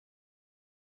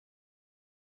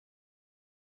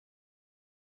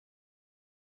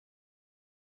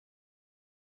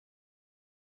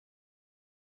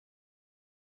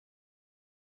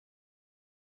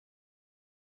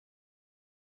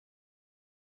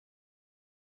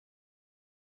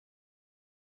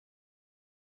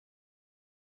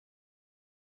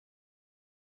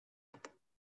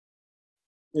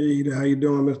Hey, how you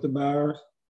doing, Mr. Byers?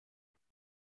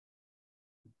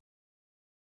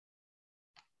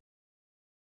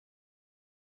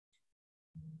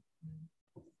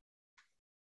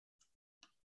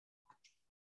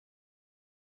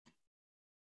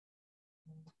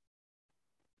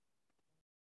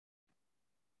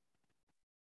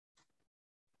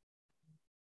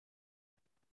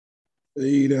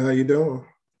 Hey, how you doing?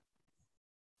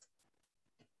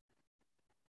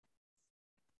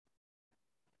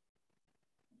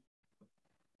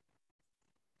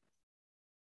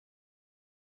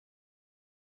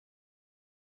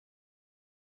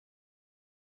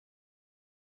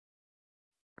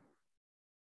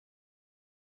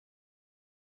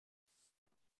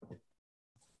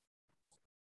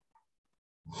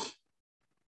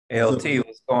 What's up? LT,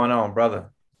 what's going on,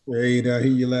 brother? Hey, I hear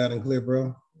you loud and clear,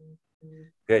 bro.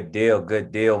 Good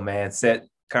deal, man.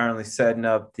 Currently setting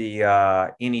up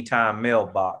the anytime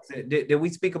mailbox. Did we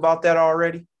speak about that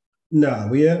already? Nah,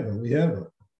 we haven't. We haven't.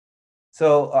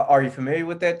 So, are you familiar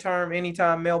with that term,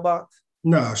 anytime mailbox?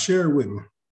 Nah, share it with me.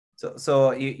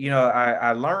 So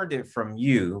I learned it from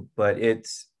you, but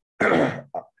it's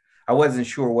I wasn't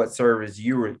sure what service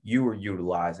you were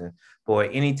utilizing. But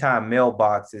anytime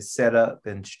mailbox is set up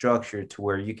and structured to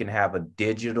where you can have a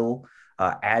digital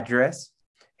address,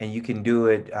 and you can do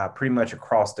it pretty much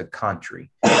across the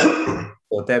country.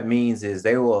 What that means is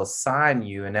they will assign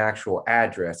you an actual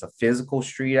address, a physical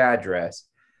street address.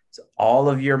 So all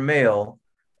of your mail,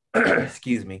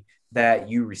 excuse me, that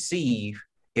you receive,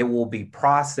 it will be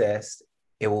processed,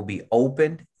 it will be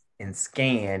opened and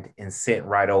scanned and sent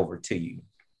right over to you.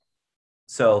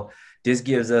 So this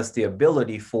gives us the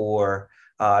ability for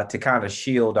to kind of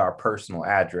shield our personal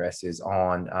addresses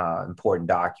on important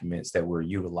documents that we're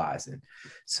utilizing.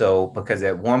 So because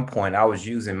at one point I was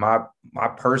using my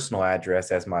personal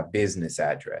address as my business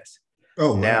address.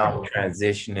 Oh, Now wow.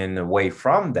 transitioning away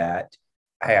from that,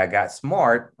 hey, I got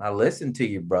smart. I listened to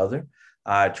you, brother.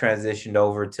 I transitioned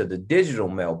over to the digital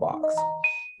mailbox.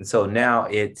 And so now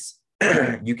it's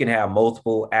you can have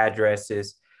multiple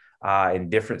addresses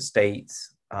in different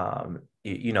states,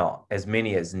 as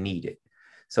many as needed.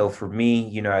 So for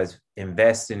me, as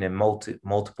investing in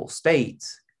multiple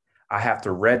states, I have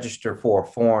to register for a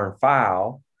foreign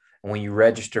file. And when you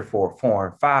register for a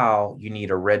foreign file, you need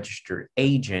a registered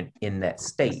agent in that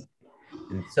state.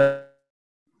 And so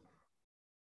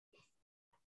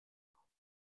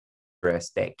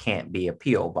that can't be a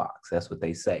PO box. That's what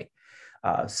they say.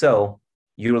 So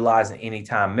utilizing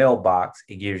anytime mailbox,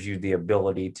 it gives you the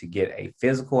ability to get a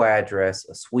physical address,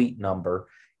 a suite number,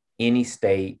 any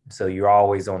state. So you're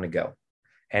always on the go.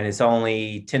 And it's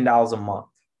only $10 a month.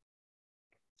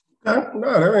 Okay.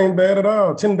 No, that ain't bad at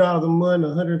all. $10 a month,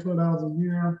 $120 a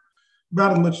year.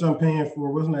 About as much as I'm paying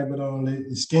for what's name, but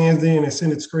it scans in and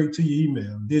send it straight to your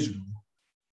email digitally.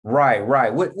 Right,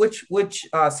 right. Which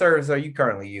service are you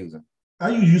currently using? I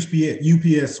use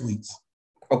UPS suites.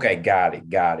 Okay, got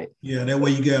it. Yeah, that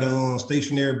way you got a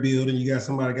stationary building. You got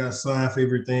somebody got a sign for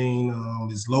everything.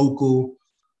 It's local,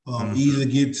 easy Mhm. to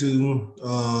get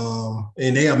to,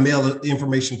 and they have mail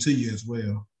information to you as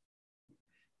well.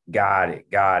 Got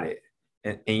it.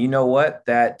 And you know what?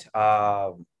 That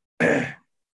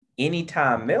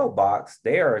anytime mailbox,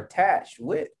 they are attached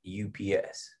with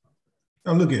UPS.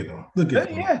 Now look at them. Look at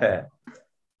them.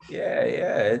 Yeah,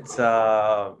 yeah. It's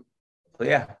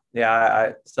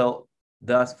yeah. So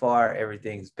thus far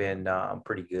everything's been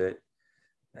pretty good,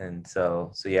 and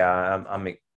so yeah,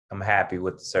 I'm happy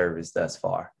with the service thus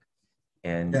far,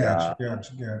 and Gotcha.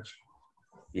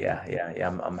 yeah.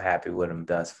 I'm happy with them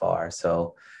thus far.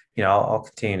 So I'll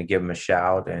continue to give them a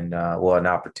shout and an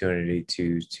opportunity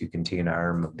to continue to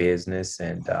earn my business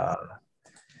and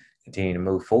continue to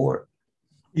move forward.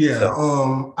 Yeah,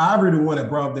 So Ivory the one that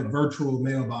brought up that virtual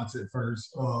mailbox at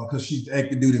first, because she's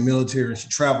active duty military and she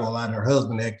traveled a lot. And her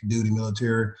husband active duty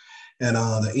military, and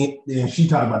and she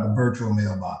talked about the virtual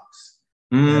mailbox.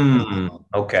 And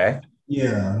okay.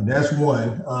 yeah, that's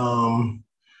one.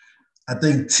 I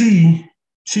think T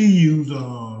used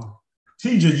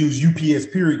T just used UPS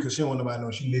period because she don't want nobody to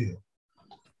know she lived.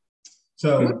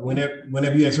 So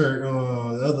whenever you ask her,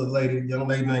 the other lady, young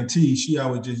lady named T, she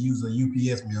always just used a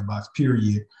UPS mailbox.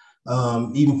 Period.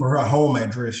 Even for her home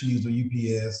address, she used a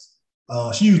UPS.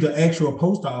 She used the actual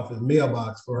post office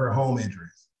mailbox for her home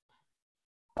address.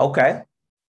 Okay.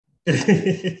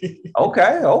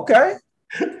 Okay.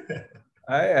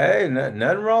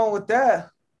 Nothing wrong with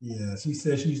that. Yeah, she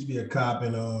said she used to be a cop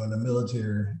in the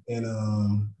military, and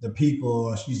the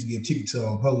people she used to give tickets to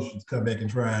on post to come back and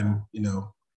try and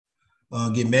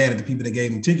get mad at the people that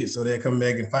gave them tickets, so they come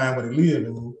back and find where they live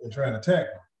and try to attack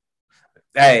them.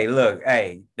 Hey, look,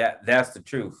 hey, that's the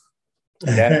truth.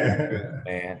 That's the truth,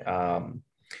 man.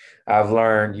 I've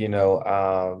learned,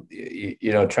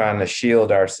 trying to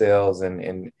shield ourselves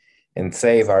and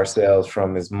save ourselves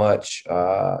from as much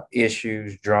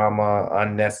issues, drama,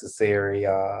 unnecessary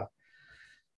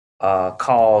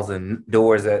calls and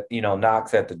doors that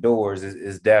knocks at the doors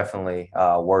is definitely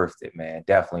worth it, man.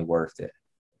 Definitely worth it.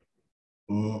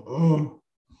 Mm-mm.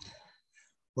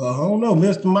 Well, I don't know.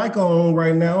 Mr. Mike on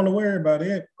right now. Don't worry about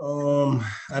it.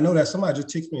 I know that somebody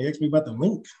just texted me, asked me about the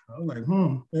link. I was like,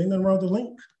 ain't nothing wrong with the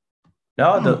link.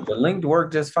 No, the link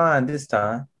worked just fine this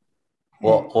time.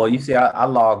 Well, you see, I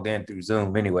logged in through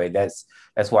Zoom anyway. That's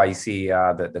why you see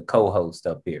the co-host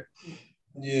up here.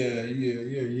 Yeah.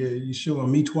 You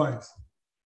showing me twice.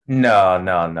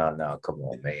 No. Come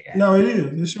on, man. No, it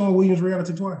is. It's showing Williams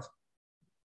reality twice.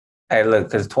 Hey, look,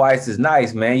 because twice is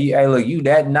nice, man. Hey, look, you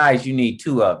that nice, you need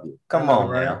two of you. Come on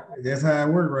right? now. That's how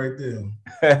it works right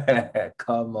there.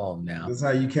 Come on now. That's how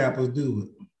you Kappas do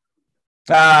it.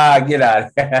 Get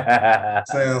out.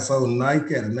 Sounds so nice.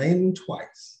 Gotta name them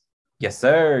twice. Yes,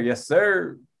 sir. Yes,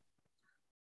 sir.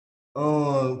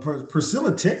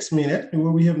 Priscilla texted me and asked me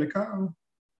what we having to call.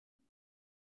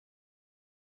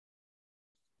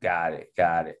 Got it.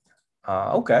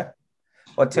 Okay.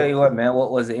 Well, I'll tell you what, man. What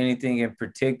was it? Anything in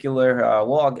particular?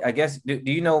 Well, I guess. Do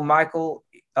you know Michael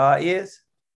is?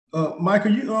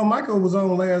 Michael was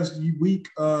on last week.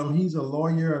 He's a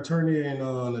lawyer, attorney in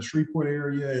the Shreveport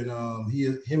area, and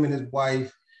him and his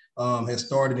wife has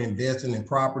started investing in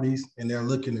properties, and they're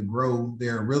looking to grow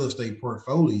their real estate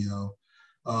portfolio.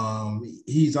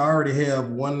 He's already have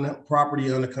one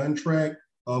property under contract.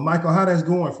 Michael, how that's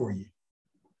going for you?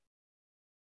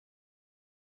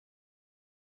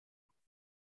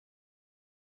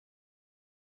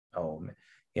 Oh man,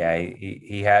 yeah,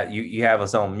 he had you have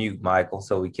us on mute, Michael,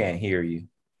 so we can't hear you.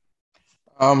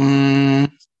 Can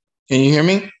you hear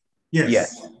me?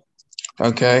 Yes.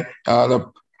 Okay.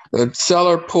 The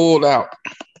seller pulled out.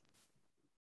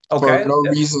 Okay. For no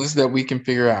reasons that we can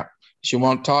figure out. She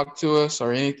won't talk to us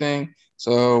or anything,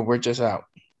 so we're just out.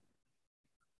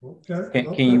 Okay.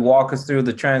 Can you walk us through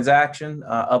the transaction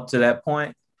up to that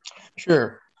point?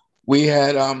 Sure. We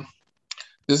had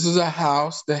this is a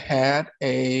house that had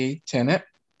a tenant.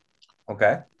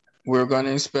 Okay. We're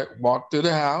going to walk through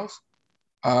the house.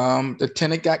 The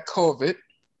tenant got COVID,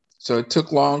 so it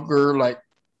took longer, like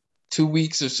 2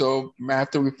 weeks or so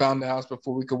after we found the house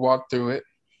before we could walk through it.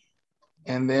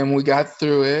 And then we got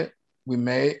through it. We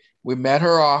met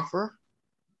her offer.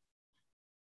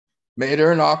 Made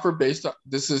her an offer based on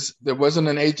there wasn't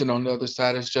an agent on the other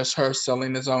side. It's just her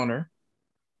selling as owner.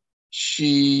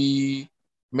 She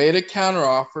made a counter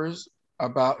offers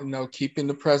about keeping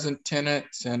the present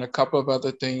tenants and a couple of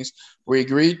other things we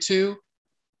agreed to,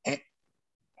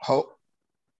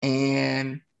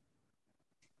 and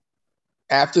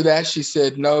after that she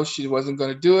said no, she wasn't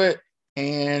going to do it,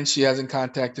 and she hasn't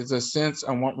contacted us since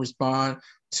and won't respond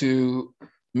to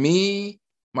me,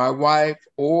 my wife,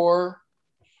 or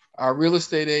our real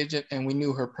estate agent, and we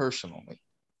knew her personally.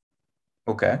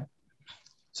 Okay.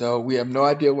 So we have no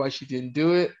idea why she didn't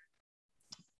do it.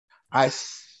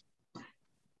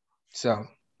 So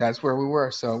that's where we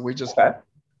were. So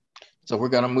so we're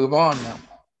gonna move on now.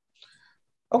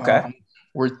 Okay.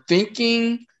 We're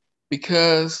thinking,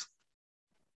 because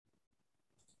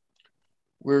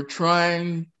we're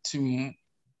trying to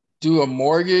do a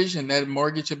mortgage, and that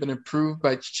mortgage had been approved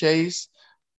by Chase,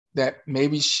 that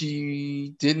maybe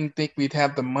she didn't think we'd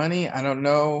have the money. I don't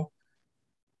know,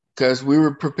 because we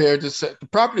were prepared to set the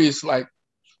property. Is like,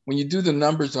 when you do the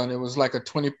numbers on it, it was like a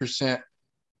 20%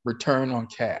 return on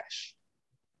cash.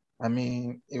 I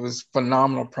mean, it was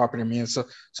phenomenal property. I mean, it's a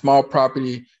small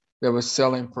property that was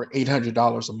selling for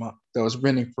 $800 a month, that was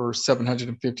renting for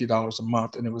 $750 a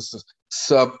month, and it was a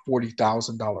sub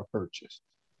 $40,000 purchase.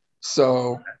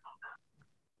 So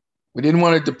we didn't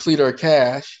want to deplete our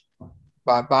cash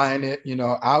by buying it,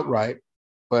 outright.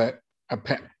 But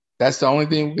that's the only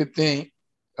thing we could think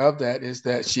of, that is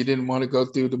that she didn't want to go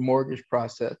through the mortgage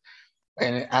process.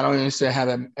 And I don't understand how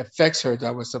that affects her.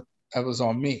 That was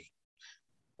on me.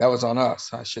 That was on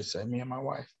us, I should say, me and my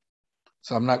wife.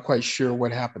 So I'm not quite sure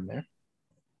what happened there.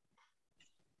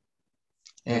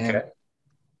 And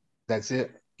That's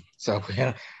it. So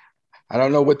I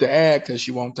don't know what to add, because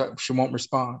she won't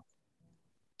respond.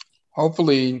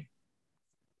 Hopefully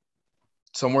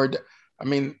somewhere,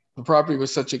 the property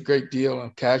was such a great deal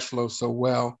and cash flow so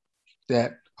well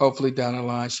that hopefully down the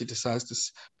line she decides to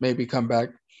maybe come back.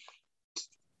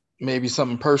 Maybe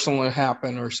something personal will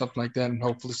happen or something like that, and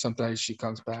hopefully sometimes she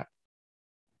comes back.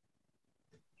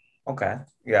 Okay.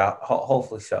 Yeah,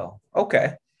 hopefully so.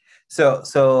 Okay.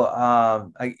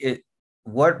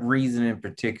 What reason in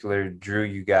particular drew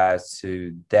you guys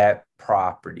to that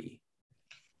property?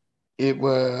 It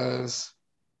was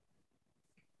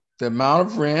the amount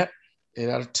of rent. It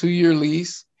had a 2-year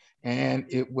lease, and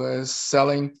it was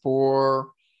selling for,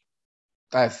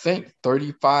 I think,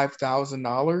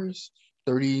 $35,000,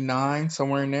 39,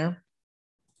 somewhere in there.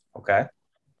 Okay.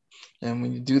 And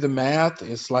when you do the math,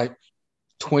 it's like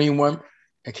 21,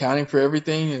 accounting for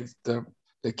everything. It's the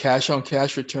cash on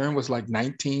cash return was like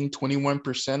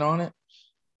 21% on it.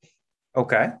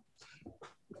 Okay.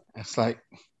 It's like,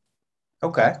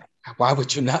 okay. Why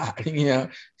would you not?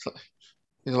 It's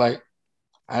like,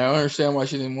 I don't understand why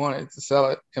she didn't want it to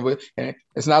sell it. And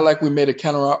it's not like we made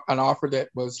an offer that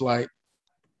was like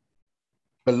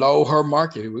below her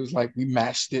market. It was like we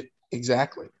matched it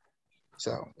exactly.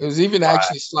 So it was even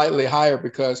actually slightly higher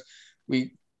because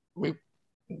we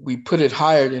put it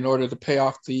higher in order to pay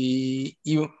off we're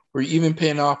even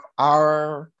paying off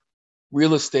our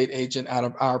real estate agent out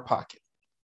of our pocket.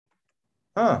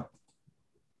 Huh.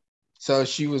 So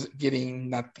she was getting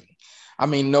nothing. I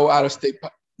mean, no out of state,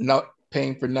 no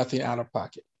paying for nothing out of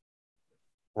pocket.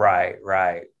 Right.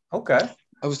 Okay.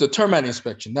 It was the termite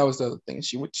inspection. That was the other thing.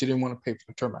 She didn't want to pay for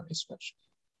the termite inspection.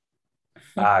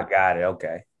 Got it.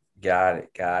 Okay. Got it.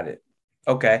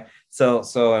 Okay. So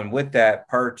and with that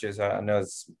purchase, I know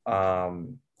it's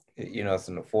it's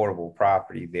an affordable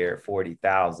property there,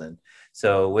 40,000.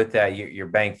 So with that, your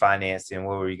bank financing,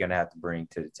 what were you going to have to bring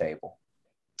to the table?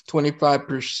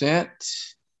 25%.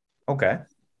 Okay.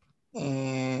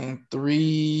 And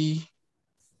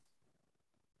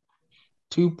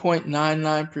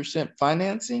 2.99%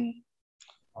 financing.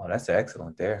 Oh, that's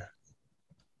excellent there.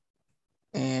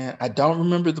 And I don't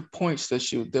remember the points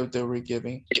that they were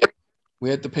giving. We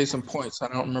had to pay some points. I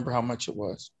don't remember how much it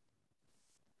was.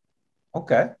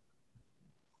 Okay.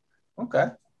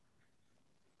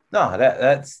 No,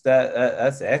 that's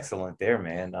excellent there,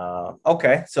 man.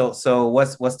 Okay, so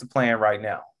what's the plan right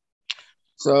now?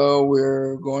 So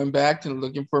we're going back and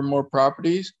looking for more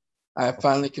properties. I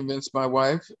finally convinced my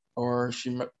wife,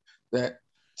 that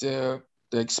to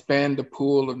expand the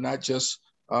pool of not just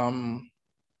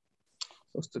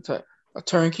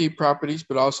turnkey properties,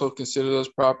 but also consider those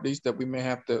properties that we may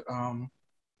have to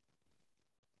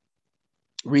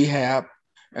rehab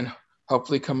and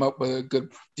hopefully come up with a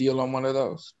good deal on one of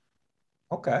those.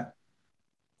 Okay,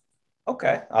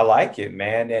 I like it,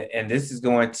 man. And this is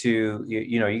going to,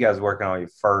 you guys working on your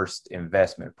first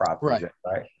investment property,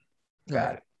 right?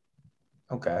 Got it.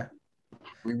 Okay.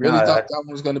 We really thought that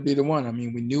one was going to be the one. I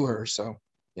mean, we knew her, so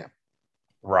yeah.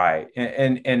 Right,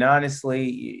 and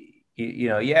honestly,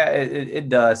 it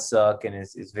does suck, and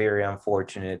it's very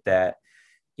unfortunate that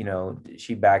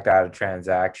she backed out of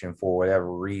transaction for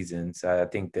whatever reasons. I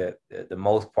think that the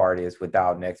most part is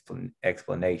without an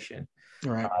explanation.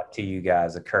 Right. To you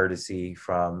guys, a courtesy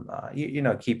from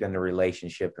keeping the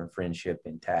relationship and friendship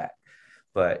intact.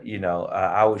 But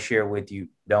I would share with you,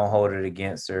 don't hold it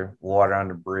against her. Water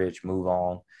under the bridge, move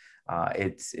on.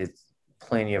 It's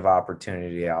plenty of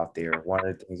opportunity out there. One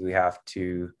of the things we have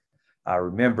to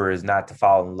remember is not to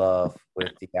fall in love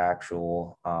with the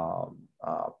actual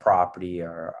property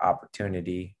or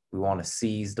opportunity. We want to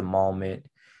seize the moment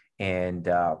and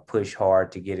push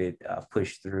hard to get it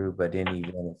pushed through. But then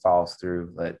even when it falls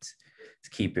through, let's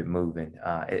keep it moving,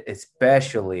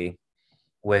 especially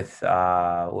with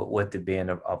it being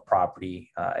a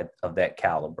property of that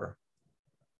caliber.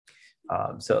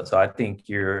 So I think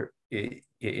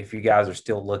if you guys are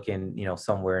still looking,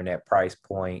 somewhere in that price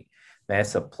point, man,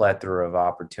 it's a plethora of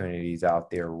opportunities out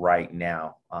there right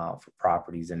now for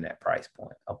properties in that price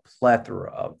point, a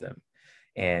plethora of them.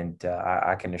 And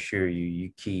I can assure you,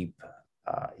 you keep,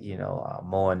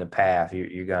 mowing the path,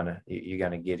 you're gonna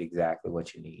get exactly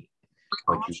what you need,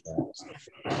 what you want.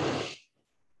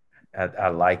 I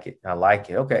like it.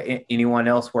 Okay. Anyone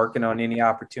else working on any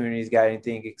opportunities? Got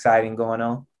anything exciting going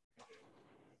on?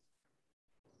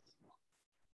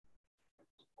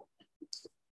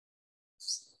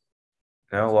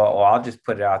 No, well, I'll just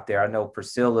put it out there. I know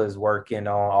Priscilla is working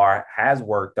on, or has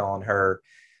worked on her,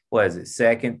 what is it,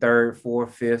 second, third,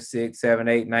 fourth, fifth, sixth, seventh,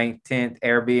 eighth, ninth, 10th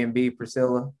Airbnb,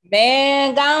 Priscilla?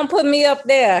 Man, go on, put me up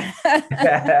there.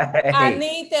 I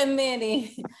need that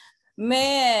many.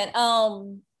 Man,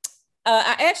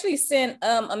 I actually sent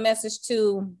a message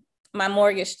to my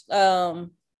mortgage lender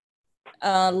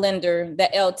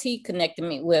that LT connected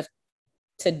me with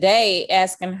today,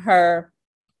 asking her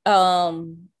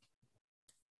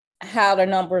how the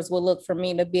numbers will look for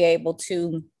me to be able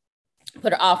to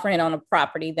put an offer in on a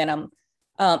property that I'm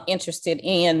interested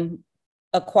in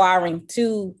acquiring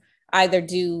to either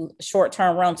do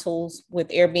short-term rentals with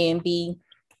Airbnb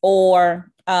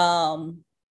or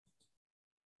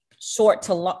short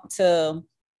to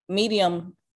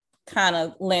medium kind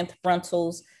of length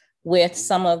rentals with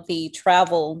some of the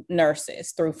travel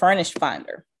nurses through Furnished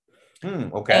Finder.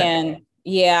 Okay. And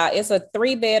yeah, it's a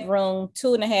 3-bedroom,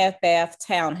 2.5 bath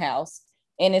townhouse,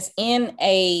 and it's in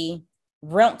a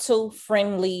rental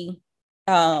friendly,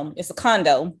 it's a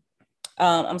condo.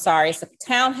 It's a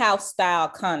townhouse style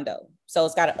condo. So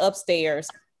it's got an upstairs,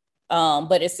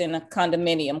 but it's in a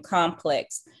condominium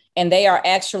complex. And they are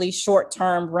actually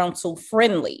short-term rental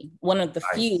friendly, one of the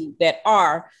few that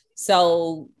are.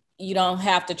 So you don't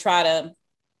have to try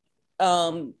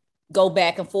to go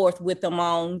back and forth with them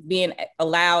on being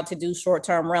allowed to do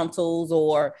short-term rentals,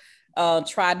 or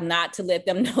try not to let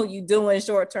them know you're doing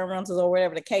short-term rentals, or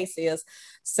whatever the case is.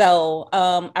 So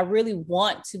I really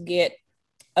want to get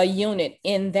a unit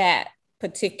in that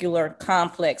particular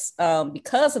complex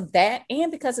because of that,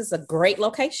 and because it's a great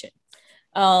location.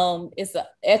 It's an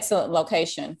excellent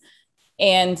location.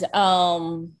 And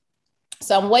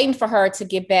so I'm waiting for her to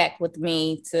get back with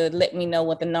me to let me know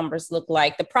what the numbers look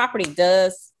like. The property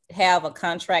does have a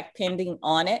contract pending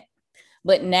on it,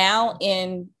 but now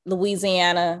in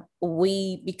Louisiana,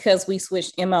 because we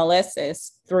switched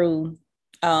MLSs through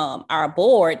our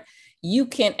board, you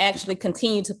can actually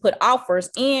continue to put offers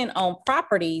in on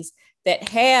properties that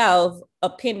have a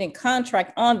pending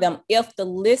contract on them if the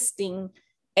listing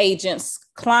agent's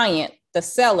client, the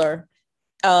seller,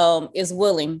 is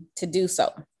willing to do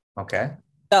so. Okay.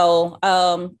 So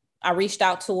I reached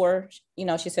out to her.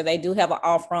 She said they do have an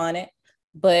offer on it,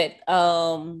 but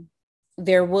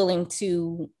they're willing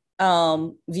to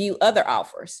view other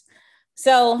offers.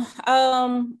 So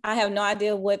I have no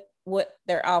idea what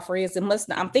their offer is.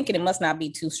 I'm thinking it must not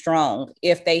be too strong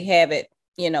if they have it,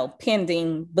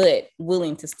 pending, but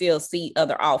willing to still see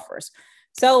other offers.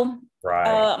 So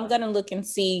I'm going to look and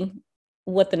see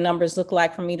what the numbers look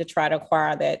like for me to try to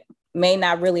acquire that. May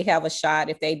not really have a shot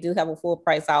if they do have a full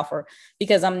price offer,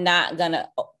 because I'm not going to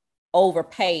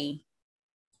overpay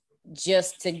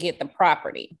just to get the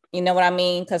property. You know what I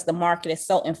mean? Because the market is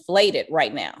so inflated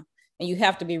right now, and you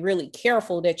have to be really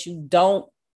careful that you don't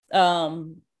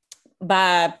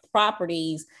buy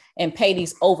properties and pay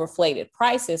these overflated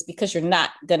prices, because you're not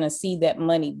going to see that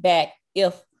money back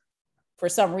if for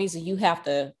some reason you have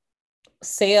to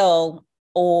sell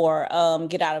or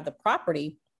get out of the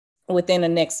property within the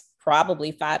next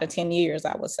probably 5 to 10 years,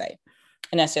 I would say.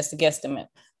 And that's just a guesstimate.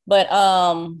 But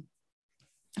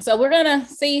so we're going to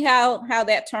see how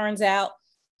that turns out.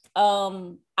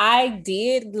 I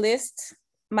did list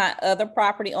my other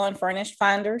property on Furnished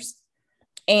Finders,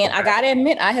 and I got to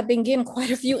admit, I have been getting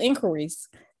quite a few inquiries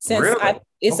since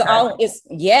it's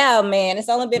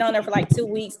only been on there for like 2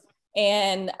 weeks.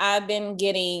 And I've been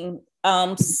getting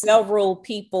several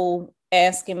people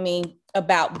asking me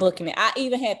about booking it. I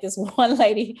even had this one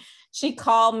lady, she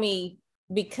called me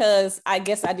because I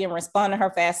guess I didn't respond to her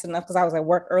fast enough because I was at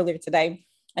work earlier today.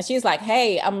 And she's like,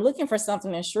 hey, I'm looking for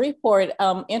something in Shreveport.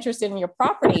 I'm interested in your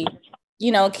property.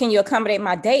 Can you accommodate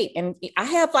my date? And I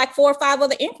have like 4 or 5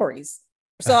 other inquiries.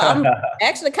 So I'm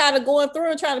actually kind of going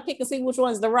through and trying to pick and see which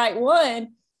one's the right one.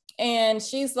 And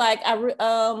she's like, I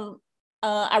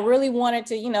really wanted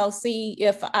to, see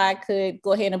if I could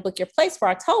go ahead and book your place for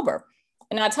October.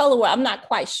 And I told her, well, I'm not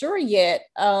quite sure yet.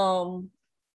 And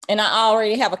I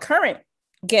already have a current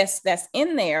guest that's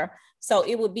in there. So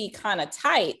it would be kind of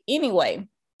tight anyway.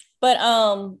 But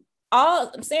I'm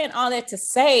saying all that to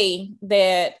say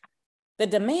that the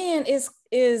demand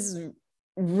is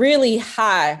really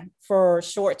high for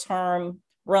short-term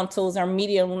rentals or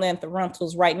medium length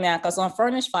rentals right now. Because on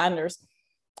Furnished Finders,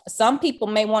 some people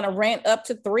may want to rent up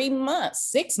to 3 months,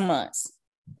 6 months,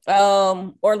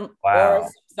 or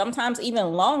sometimes even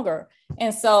longer.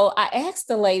 And so I asked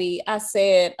the lady, I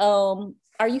said,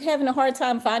 are you having a hard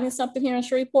time finding something here in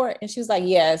Shreveport? And she was like,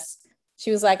 yes.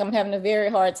 She was like, I'm having a very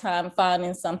hard time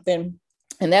finding something.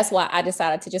 And that's why I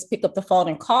decided to just pick up the phone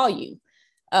and call you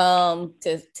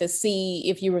to see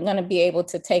if you were going to be able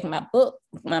to take my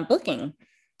booking.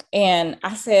 And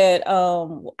I said,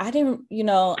 I didn't,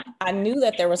 I knew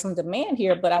that there was some demand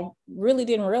here, but I really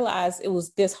didn't realize it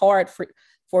was this hard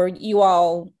for you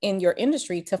all in your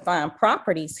industry to find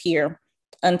properties here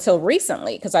until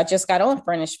recently, because I just got on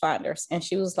Furnished Finders. And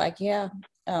she was like, yeah,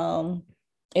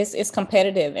 it's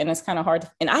competitive and it's kind of hard.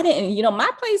 And I didn't,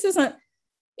 my place it's a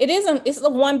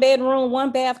 1-bedroom,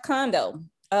 1-bath condo.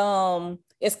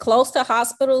 It's close to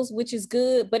hospitals, which is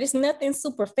good, but it's nothing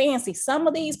super fancy. Some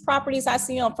of these properties I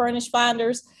see on Furnished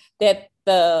Finders that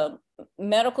the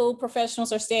medical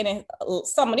professionals are staying in,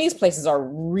 some of these places are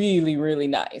really, really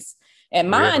nice. And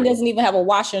mine doesn't even have a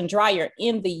washer and dryer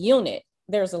in the unit.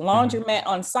 There's a laundromat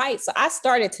on site. So I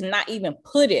started to not even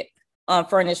put it on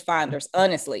Furnish Finders,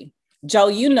 honestly. Joe,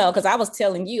 you know, because I was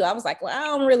telling you, I was like, well, I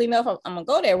don't really know if I'm going to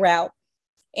go that route.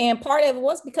 And part of it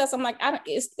was because I'm like,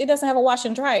 it doesn't have a wash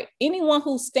and dry. Anyone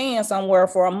who stands somewhere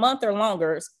for a month or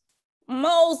longer is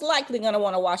most likely going to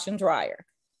want a wash and dryer.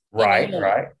 Right,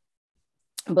 right.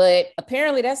 But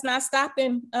apparently that's not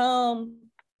stopping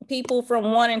people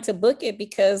from wanting to book it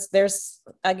because there's,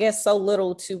 I guess, so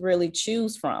little to really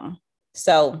choose from.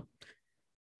 So,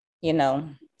 you know,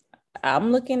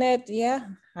 I'm looking at,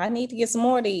 I need to get some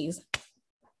more of these.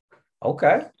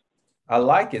 Okay. I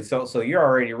like it. So you're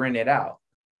already renting it out.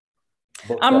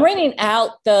 I'm renting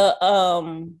out the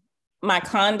my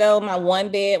condo, my 1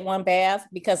 bed, 1 bath,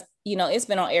 because you know it's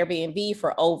been on Airbnb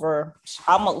for over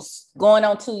almost going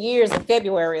on 2 years. In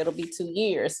February, it'll be 2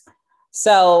 years.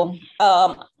 So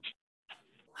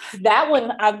that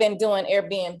one I've been doing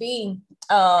Airbnb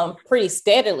pretty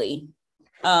steadily.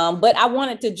 But I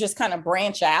wanted to just kind of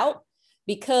branch out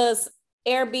because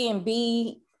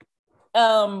Airbnb,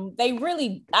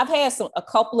 I've had a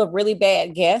couple of really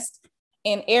bad guests,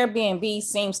 and Airbnb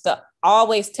seems to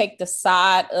always take the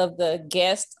side of the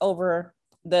guest over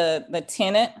the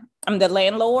tenant, the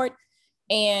landlord.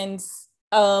 And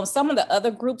some of the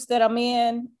other groups that I'm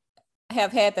in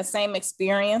have had the same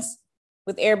experience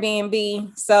with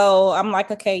Airbnb. So I'm like,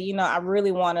 okay, you know, I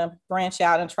really want to branch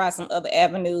out and try some other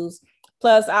avenues.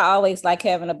 Plus, I always like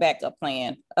having a backup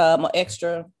plan, an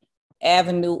extra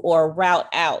avenue or route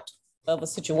out of a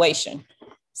situation.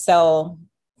 So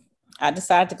I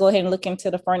decided to go ahead and look into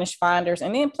the Furnish Finders.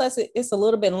 And then plus it's a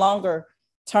little bit longer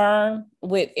term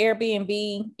with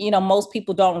Airbnb. You know, most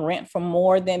people don't rent for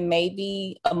more than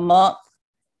maybe a month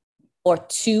or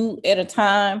 2 at a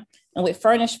time. And with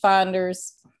Furnish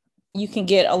Finders, you can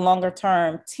get a longer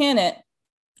term tenant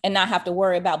and not have to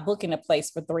worry about booking a place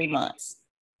for 3 months,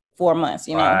 4 months,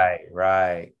 you know?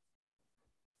 Right.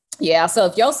 Yeah. So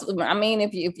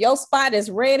if your spot is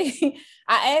ready,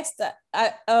 I asked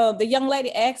the young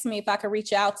lady asked me if I could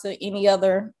reach out to any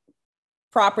other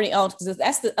property owners, because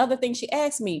that's the other thing she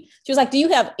asked me. She was like, do you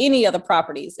have any other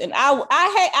properties? And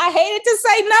I hated to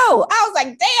say no. I was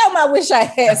like, damn, I wish I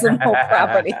had some more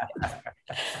property.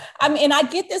 I mean, and I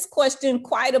get this question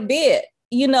quite a bit.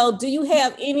 You know, do you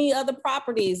have any other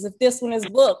properties if this one is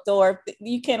booked, or if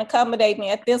you can accommodate me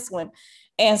at this one?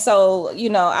 And so, you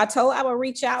know, I told I would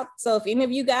reach out. So if any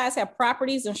of you guys have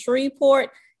properties in Shreveport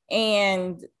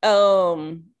and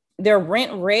they're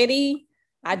rent ready,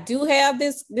 I do have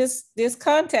this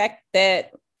contact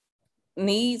that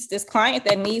needs this client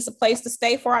that needs a place to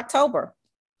stay for October.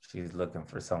 She's looking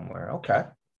for somewhere. Okay.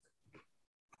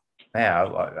 Man,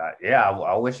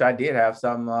 I wish I did have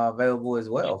something available as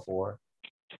well for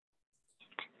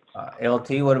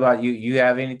LT. What about you? You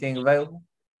have anything available?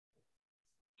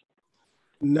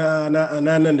 Nah,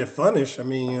 nothing to furnish. I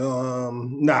mean,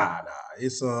 nah.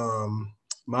 It's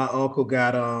my uncle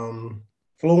got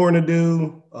flooring to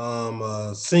do,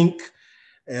 a sink,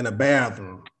 and a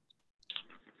bathroom.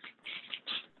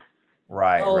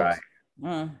 Right.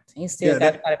 He still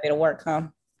got quite a bit of work, huh?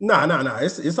 No.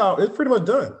 It's pretty much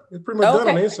done. It's pretty much done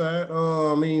on the inside.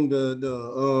 I mean,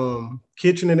 the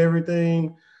kitchen and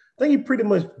everything. I think he's pretty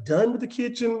much done with the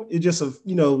kitchen. It's just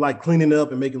like cleaning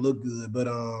up and make it look good. But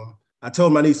I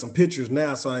told him I need some pictures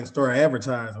now so I can start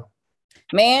advertising.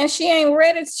 Man, she ain't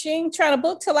ready. She ain't trying to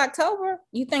book till October.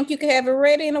 You think you could have it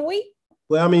ready in a week?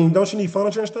 Well, I mean, don't you need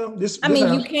furniture and stuff?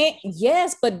 You can't.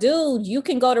 Yes, but dude, you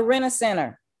can go to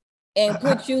Rent-A-Center and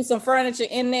put you some furniture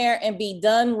in there and be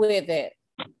done with it.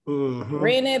 Mm-hmm.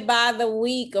 Rent it by the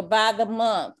week or by the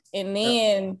month, and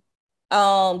then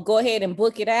go ahead and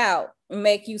book it out and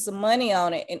make you some money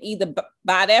on it, and either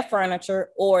buy that furniture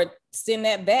or send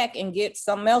that back and get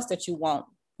something else that you want.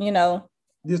 You know,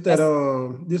 this that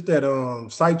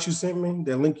site you sent me,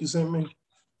 that link you sent me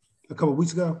a couple of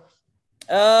weeks ago.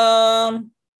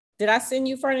 Did I send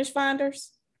you Furnish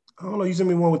Finders? I don't know. You sent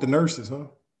me one with the nurses, huh?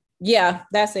 Yeah,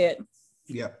 that's it.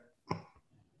 Yeah.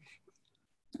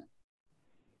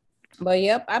 But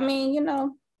yep, I mean, you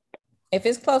know, if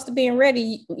it's close to being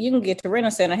ready, you can get to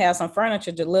Rent-A-Center, have some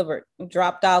furniture delivered,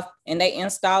 dropped off, and they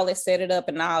install it, set it up,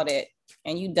 and all that,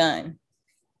 and you done.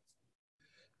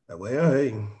 Well,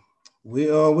 hey,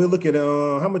 we'll look at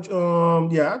how much.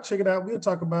 I'll check it out. We'll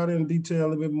talk about it in detail a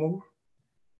little bit more.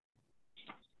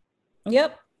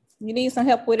 Yep. You need some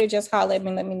help with it, just holler at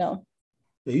me. Let me know.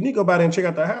 Yeah, you need to go by there and check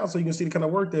out the house so you can see the kind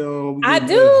of work there. I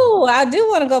do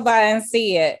want to go by and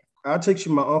see it. I'll text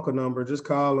you my uncle number. Just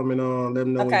call him and let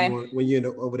him know when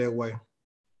you're over that way.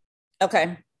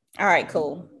 Okay. All right,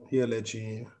 cool. He'll let you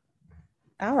in.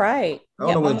 All right. I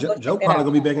don't know when Joe probably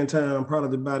gonna be back in town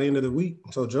probably by the end of the week,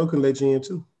 so Joe can let you in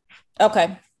too.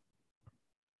 Okay.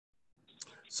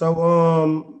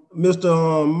 So,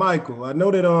 Mr. Michael, I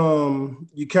know that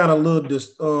you kind of little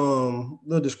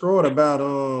distraught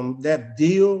about that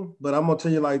deal, but I'm gonna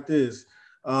tell you like this: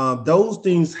 those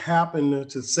things happen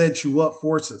to set you up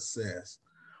for success.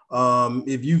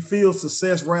 If you feel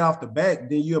success right off the bat,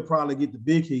 then you'll probably get the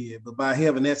big head. But by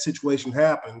having that situation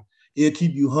happen, it'll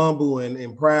keep you humble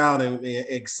and proud and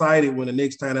excited when the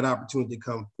next time that opportunity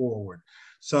comes forward.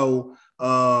 So.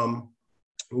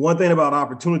 One thing about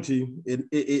opportunity,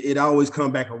 it always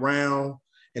come back around.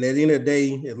 And at the end of the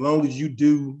day, as long as you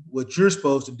do what you're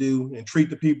supposed to do and treat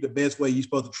the people the best way you're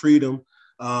supposed to treat them,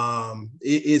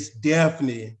 it's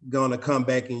definitely going to come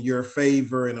back in your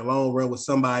favor in the long run with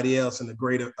somebody else in a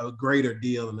greater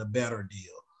deal and a better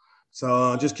deal.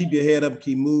 So just keep your head up,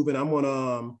 keep moving. I'm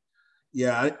gonna,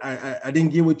 I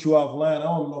didn't get with you offline. I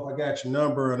don't know if I got your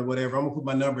number or whatever. I'm gonna put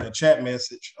my number in a chat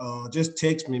message. Just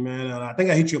text me, man. I think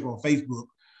I hit you up on Facebook.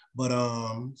 But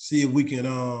see if we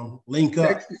can link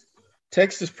up.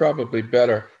 Text is probably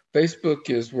better. Facebook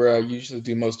is where I usually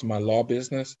do most of my law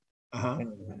business. Uh-huh.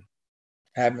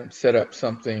 I haven't set up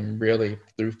something really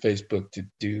through Facebook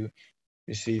to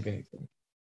receive anything.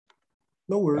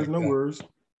 No worries, no worries.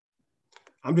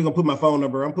 I'm just gonna put my phone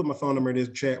number. I'm putting my phone number in this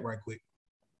chat right quick.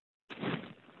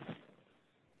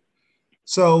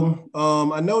 So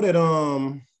I know that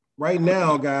right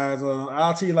now, guys,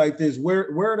 I'll tell you like this: where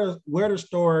to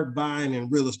start buying in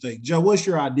real estate. Joe, what's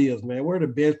your ideas, man? Where the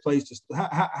best place to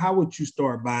how would you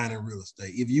start buying in real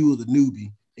estate if you was a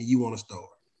newbie and you want to start?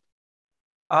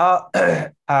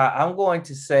 I'm going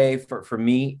to say for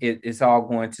me, it's all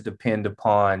going to depend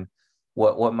upon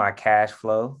what my cash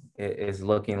flow is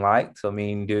looking like. So, I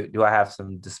mean, do I have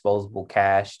some disposable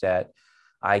cash that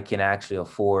I can actually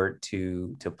afford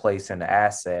to place in the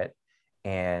asset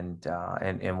and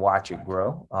watch it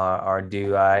grow, or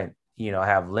do I,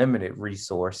 have limited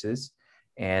resources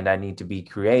and I need to be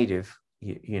creative,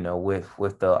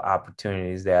 with the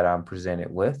opportunities that I'm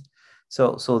presented with.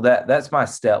 So that's my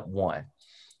step one.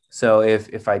 So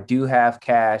if I do have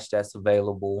cash that's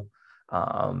available,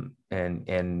 and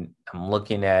I'm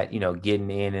looking at,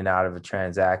 getting in and out of a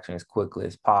transaction as quickly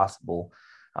as possible,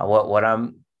 what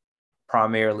I'm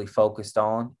primarily focused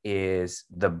on is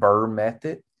the BRRRR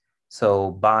method.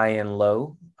 So buying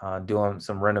low, doing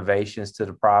some renovations to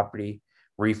the property,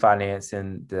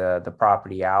 refinancing the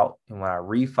property out. And when I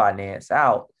refinance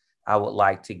out, I would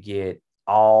like to get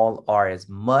all or as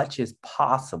much as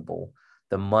possible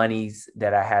the monies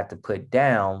that I had to put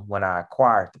down when I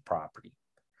acquired the property.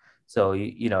 So,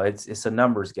 it's a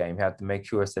numbers game. You have to make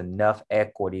sure it's enough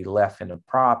equity left in the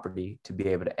property to be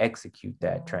able to execute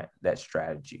that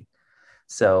strategy.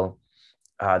 So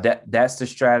that's the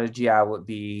strategy I would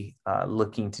be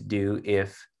looking to do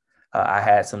if I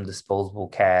had some disposable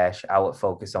cash. I would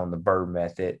focus on the BRRRR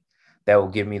method. That will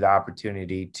give me the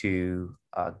opportunity to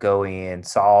go in,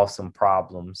 solve some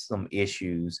problems, some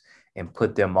issues, and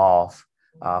put them off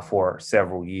for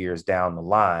several years down the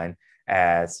line,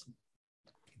 as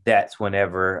that's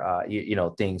whenever,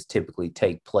 things typically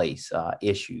take place,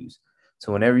 issues.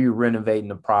 So whenever you're renovating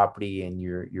the property and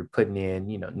you're putting in,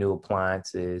 new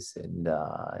appliances and,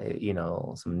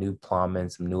 some new plumbing,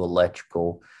 some new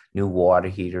electrical, new water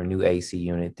heater, new AC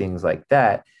unit, things like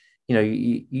that,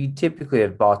 you typically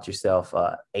have bought yourself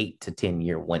a 8 to 10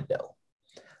 year window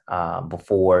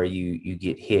before you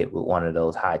get hit with one of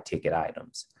those high ticket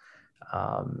items.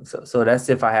 So that's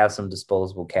if I have some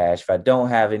disposable cash. If I don't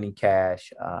have any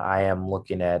cash, I am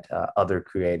looking at other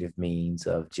creative means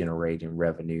of generating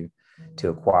revenue to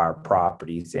acquire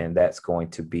properties. And that's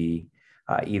going to be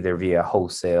either via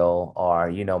wholesale or,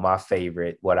 my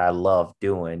favorite, what I love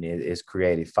doing is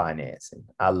creative financing.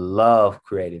 I love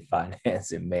creative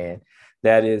financing, man.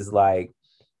 That is like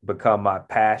become my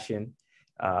passion.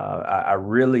 I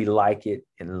really like it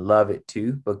and love it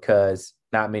too, because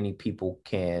not many people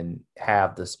can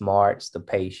have the smarts, the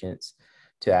patience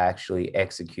to actually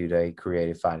execute a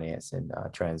creative financing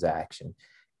transaction.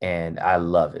 And I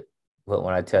love it. But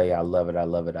when I tell you I love it, I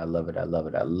love it, I love it, I love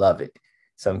it, I love it.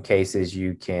 Some cases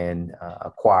you can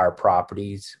acquire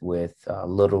properties with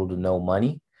little to no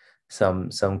money.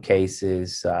 Some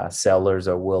cases sellers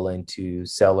are willing to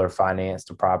seller finance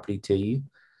the property to you.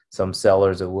 Some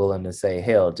sellers are willing to say,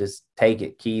 hell, just take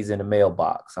it, keys in the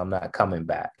mailbox, I'm not coming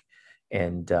back.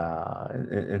 And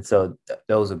so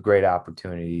those are great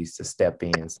opportunities to step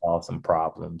in, solve some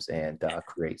problems, and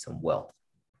create some wealth.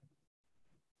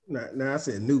 Now I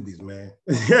said newbies, man.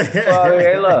 Well,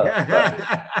 hey, look.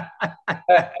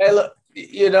 Hey, look.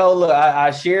 Look.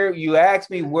 I share. You asked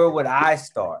me where would I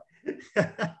start.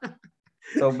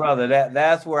 So, brother,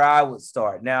 that's where I would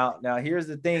start. Now, here's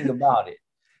the thing about it.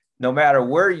 No matter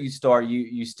where you start,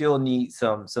 you still need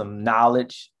some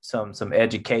knowledge, some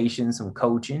education, some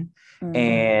coaching. Mm-hmm.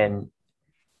 And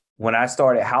when I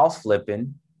started house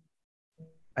flipping,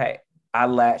 I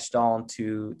latched on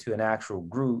to an actual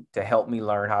group to help me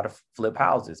learn how to flip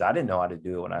houses. I didn't know how to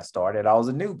do it when I started. I was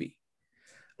a newbie.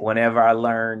 Whenever I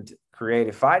learned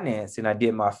creative financing, I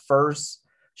did my first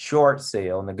short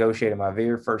sale, negotiated my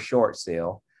very first short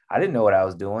sale. I didn't know what I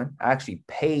was doing. I actually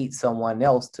paid someone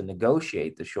else to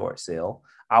negotiate the short sale.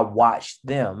 I watched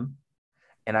them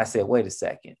and I said, wait a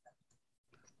second,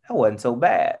 that wasn't so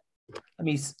bad.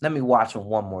 Let me watch them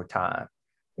one more time.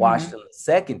 Watched them the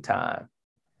second time.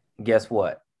 And guess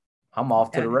what? I'm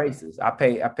off to the races. I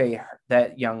pay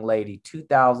that young lady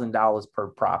 $2,000 per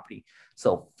property.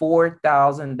 So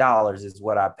 $4,000 is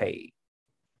what I paid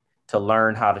to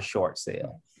learn how to short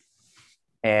sale.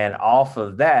 And off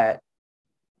of that,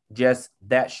 just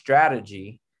that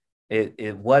strategy,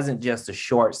 it wasn't just a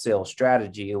short sale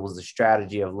strategy. It was a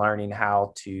strategy of learning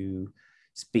how to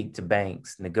speak to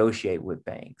banks, negotiate with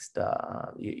banks,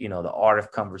 the art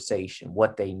of conversation,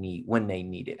 what they need, when they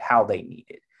need it, how they need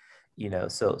it,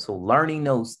 so learning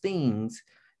those things,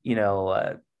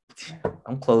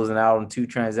 I'm closing out on 2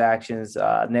 transactions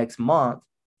next month.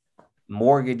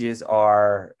 Mortgages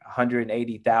are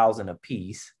 $180,000 a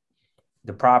piece.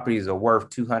 The properties are worth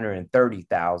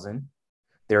 $230,000.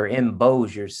 They're in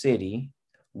Bossier City,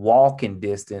 walking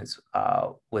distance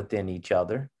within each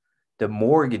other. The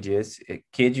mortgages,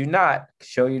 kid you not,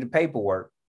 show you the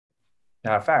paperwork.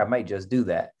 Matter of fact, I might just do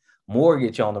that.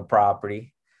 Mortgage on the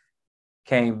property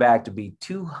came back to be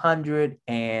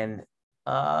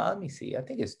let me see, I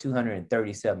think it's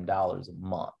 $237 a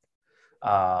month.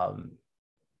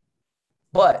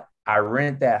 But I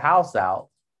rent that house out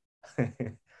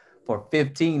for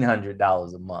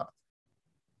 $1,500 a month.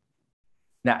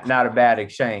 Not a bad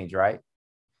exchange, right?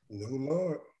 No,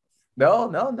 Lord. No,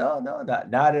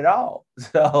 not at all.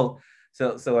 So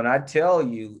when I tell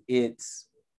you it's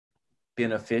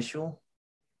beneficial,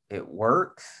 it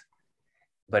works,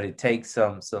 but it takes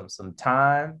some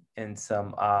time and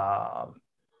some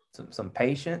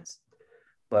patience.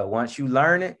 But once you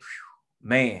learn it,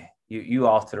 man, you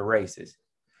off to the races.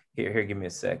 Here, give me a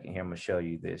second. Here, I'm gonna show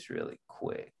you this really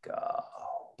quick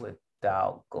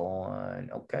without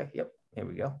going. Okay, yep, here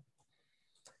we go.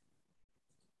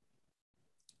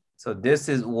 So this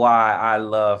is why I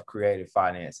love creative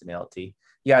finance and LT. You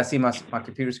guys see my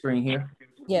computer screen here?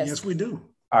 Yes, we do.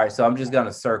 All right, so I'm just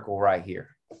gonna circle right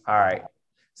here. All right,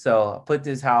 so I put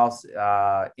this house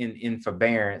in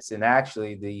forbearance, and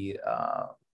actually the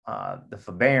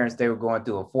forbearance, they were going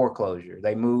through a foreclosure.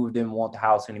 They moved, didn't want the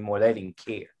house anymore. They didn't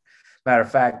care. Matter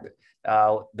of fact,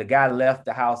 the guy left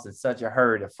the house in such a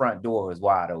hurry, the front door was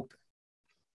wide open.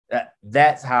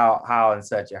 That's how in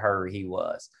such a hurry he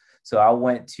was. So I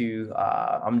went to,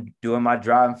 I'm doing my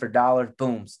driving for dollars,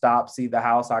 boom, stop, see the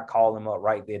house. I call him up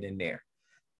right then and there.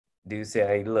 Dude said,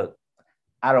 hey, look,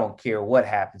 I don't care what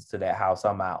happens to that house.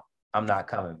 I'm out. I'm not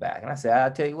coming back. And I said,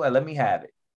 I'll tell you what, let me have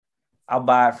it. I'll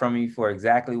buy it from you for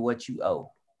exactly what you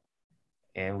owe.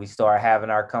 And we started having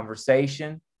our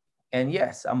conversation. And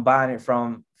yes, I'm buying it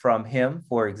from him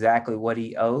for exactly what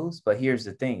he owes. But here's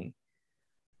the thing.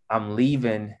 I'm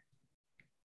leaving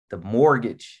the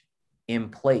mortgage in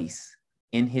place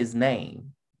in his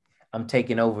name. I'm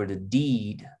taking over the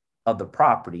deed of the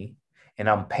property and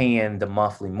I'm paying the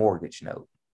monthly mortgage note.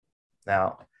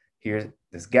 Now,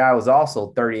 this guy was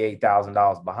also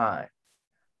 $38,000 behind.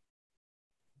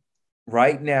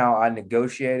 Right now, I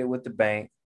negotiated with the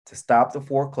bank to stop the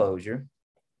foreclosure,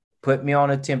 put me on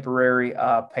a temporary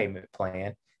payment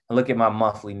plan, and look at my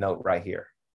monthly note right here,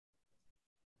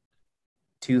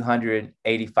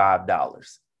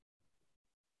 $285.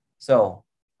 So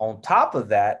on top of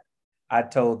that, I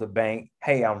told the bank,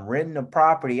 hey, I'm renting the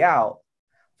property out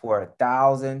for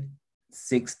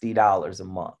 $1,060 a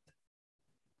month.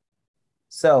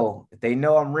 So if they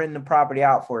know I'm renting the property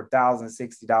out for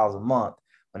 $1,060 a month,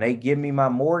 when they give me my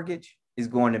mortgage, it's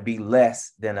going to be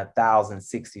less than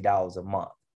 $1,060 a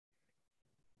month.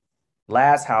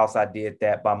 Last house I did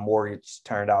that, my mortgage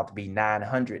turned out to be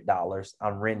 $900.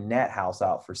 I'm renting that house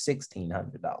out for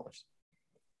 $1,600.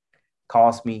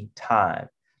 Cost me time.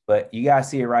 But you guys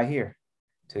see it right here.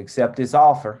 To accept this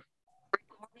offer,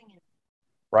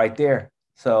 right there.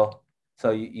 So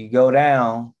you go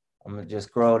down. I'm going to just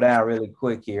scroll down really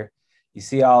quick here. You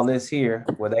see all this here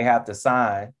where they have to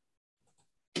sign.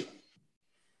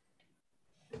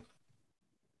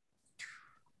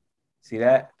 See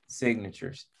that?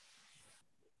 Signatures.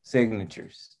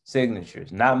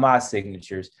 Not my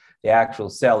signatures. the actual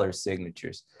seller's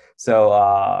signatures.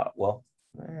 So,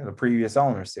 the previous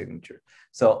owner's signature.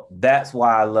 So that's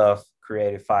why I love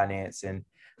creative finance and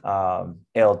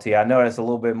LT. I know that's a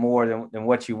little bit more than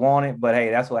what you wanted, but hey,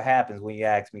 that's what happens when you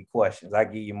ask me questions. I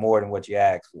give you more than what you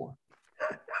asked for.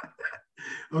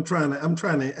 I'm trying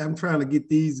to get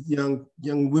these young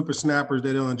whippersnappers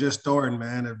that are just starting,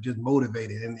 man, are just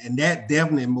motivated, and that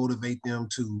definitely motivate them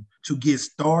to get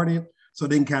started, so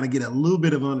they can kind of get a little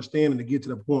bit of understanding to get to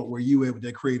the point where you able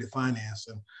to creative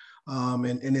financing.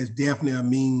 And there's definitely a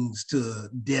means to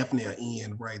definitely an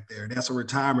end right there. That's a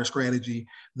retirement strategy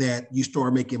that you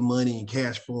start making money and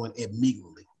cash flowing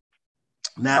immediately,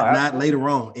 not later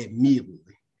on, immediately.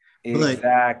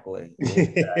 Exactly.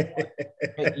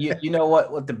 You know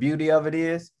what the beauty of it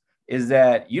is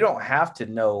that you don't have to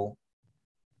know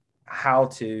how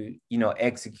to,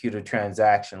 execute a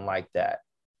transaction like that.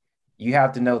 You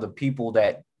have to know the people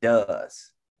that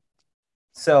does.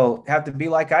 So have to be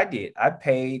like I did. I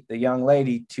paid the young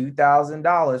lady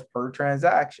 $2,000 per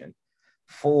transaction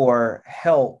for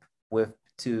help with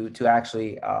to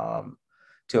actually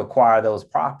to acquire those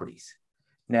properties.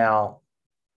 Now,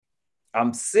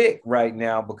 I'm sick right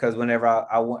now because whenever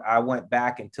I went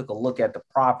back and took a look at the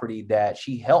property that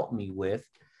she helped me with,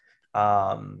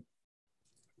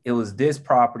 it was this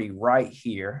property right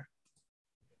here.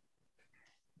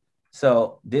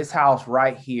 So this house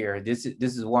right here, this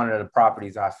is one of the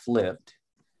properties I flipped.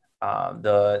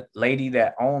 The lady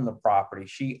that owned the property,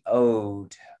 she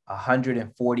owed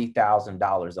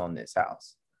 $140,000 on this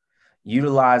house.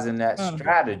 Utilizing that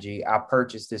strategy, I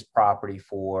purchased this property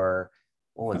for,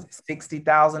 what was it,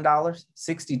 $60,000,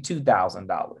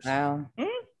 $62,000. Wow.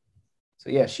 So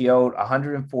yeah, she owed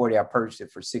 140. I purchased it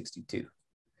for 62.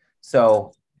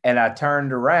 So, and I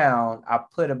turned around, I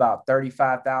put about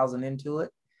 35,000 into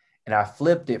it, and I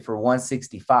flipped it for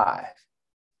 165.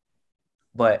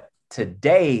 But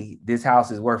today, this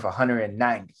house is worth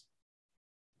 190.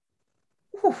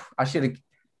 Whew, I should have,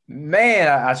 man,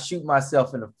 I shoot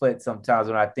myself in the foot sometimes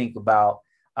when I think about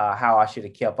how I should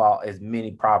have kept out as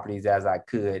many properties as I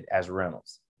could as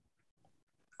rentals.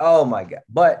 Oh my God.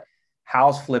 But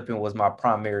house flipping was my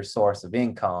primary source of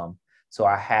income. So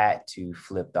I had to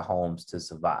flip the homes to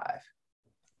survive.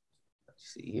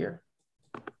 Let's see here.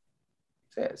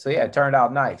 So yeah, it turned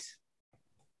out nice.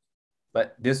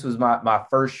 But this was my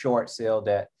first short sale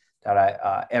that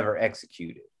I ever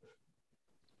executed.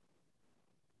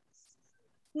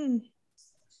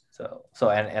 So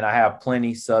and I have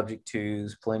plenty subject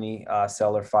twos, plenty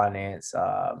seller finance.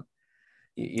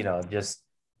 Just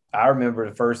I remember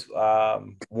the first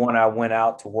one I went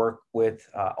out to work with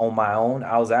on my own.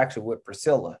 I was actually with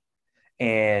Priscilla,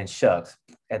 and shucks,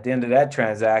 at the end of that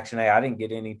transaction, I didn't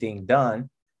get anything done,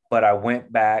 but I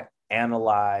went back,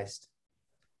 analyzed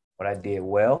what I did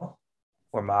well,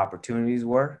 where my opportunities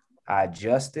were. I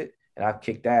adjusted, and I've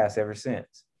kicked ass ever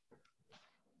since.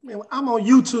 Man, I'm on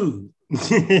YouTube.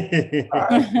 All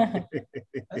right.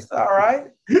 That's all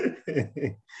right.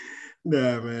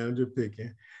 Nah, man, I'm just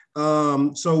picking.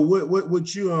 So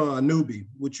what you a newbie?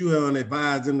 Would you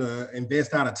advise them to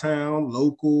invest out of town,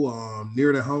 local,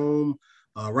 near the home,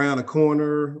 around the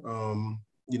corner,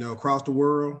 across the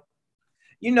world?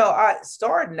 I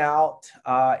starting out,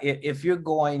 if you're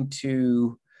going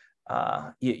to,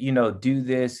 do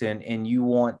this and you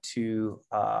want to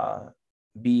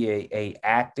be a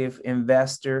active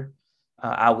investor,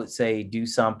 I would say do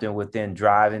something within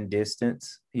driving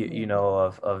distance,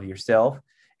 of yourself.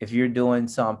 If you're doing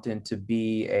something to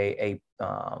be a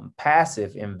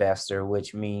passive investor,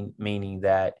 which meaning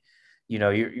that,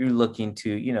 you're looking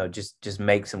to, just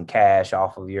make some cash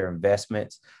off of your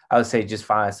investments, I would say just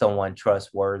find someone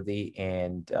trustworthy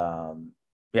and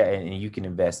you can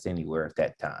invest anywhere at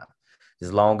that time.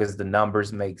 As long as the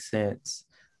numbers make sense,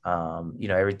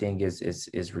 everything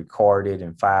is recorded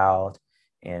and filed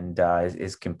and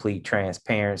is complete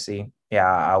transparency. Yeah,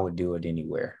 I would do it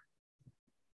anywhere.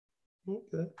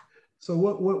 Okay. So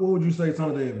what would you say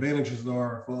some of the advantages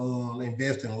are for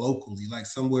investing locally, like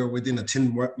somewhere within a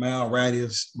 10-mile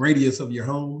radius of your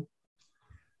home?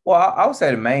 Well, I would say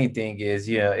the main thing is,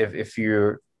 if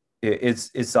you're,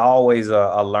 it's always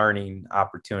a learning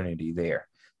opportunity there.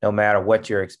 No matter what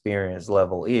your experience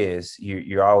level is,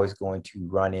 you're always going to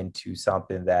run into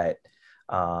something that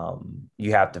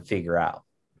you have to figure out.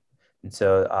 And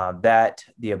so that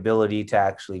the ability to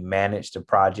actually manage the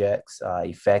projects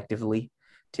effectively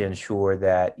to ensure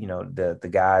that, the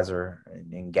guys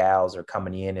and gals are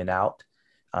coming in and out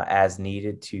as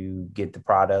needed to get the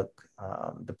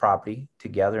property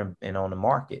together and on the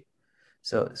market.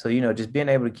 So you know, just being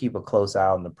able to keep a close eye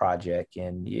on the project,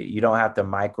 and you don't have to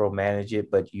micromanage it,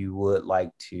 but you would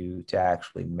like to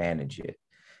actually manage it.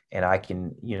 And I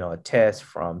can, you know, attest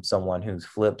from someone who's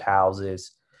flipped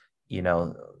houses, you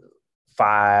know,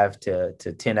 5 to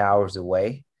 10 hours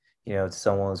away, you know, to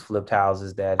someone who's flipped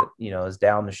houses that, you know, is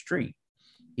down the street.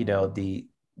 You know, the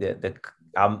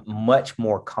I'm much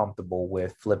more comfortable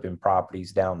with flipping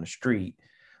properties down the street,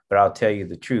 but I'll tell you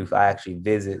the truth, I actually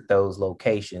visit those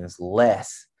locations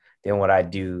less than what I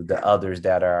do the others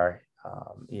that are,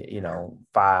 you know,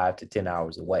 5 to 10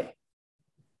 hours away.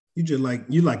 You like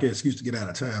an excuse to get out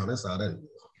of town. That's all that is.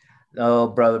 Oh,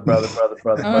 brother.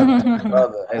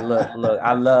 Hey, look,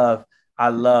 I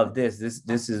love this.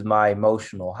 This is my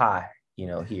emotional high, you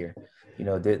know, here. You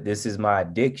know, this is my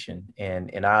addiction.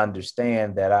 And I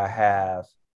understand that I have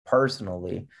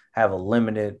personally have a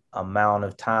limited amount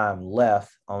of time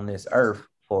left on this earth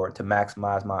to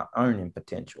maximize my earning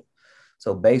potential.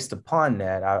 So based upon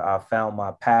that, I found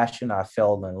my passion. I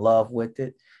fell in love with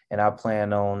it. And I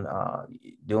plan on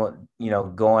doing, you know,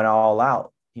 going all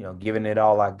out, you know, giving it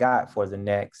all I got for the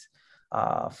next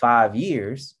 5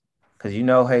 years. Because, you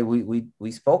know, hey,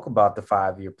 we spoke about the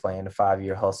 5-year plan, the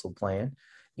 5-year hustle plan,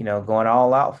 you know, going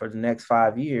all out for the next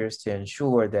 5 years to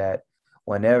ensure that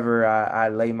whenever I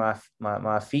lay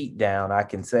my feet down, I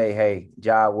can say, hey,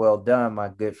 job well done, my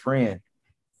good friend,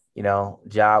 you know,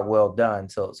 job well done.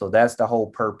 So that's the whole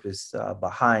purpose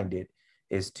behind it,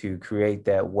 is to create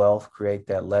that wealth, create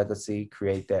that legacy,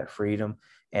 create that freedom,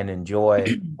 and enjoy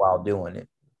it while doing it.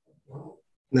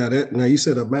 Now you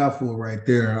said a mouthful right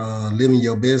there. Living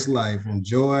your best life,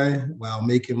 enjoy while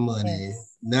making money, yes.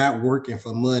 Not working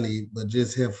for money, but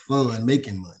just have fun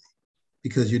making money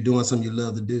because you're doing something you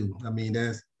love to do. I mean,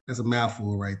 that's a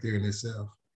mouthful right there in itself.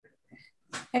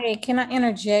 Hey, can I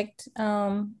interject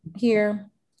here?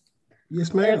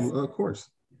 Yes, ma'am. Of course.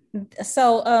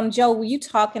 So, Joe, were you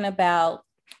talking about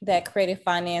that creative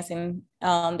financing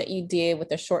that you did with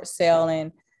the short sale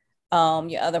and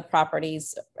your other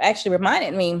properties? Actually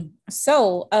reminded me.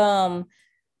 So,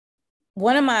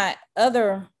 one of my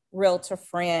other realtor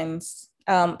friends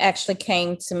actually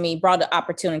came to me, brought the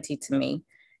opportunity to me,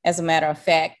 as a matter of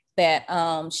fact, that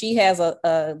she has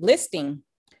a listing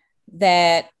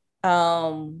that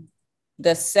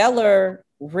the seller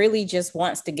really just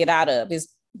wants to get out of.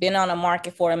 It's been on the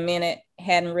market for a minute,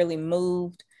 hadn't really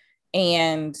moved.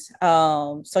 And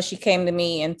so she came to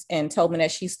me and told me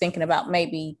that she's thinking about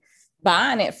maybe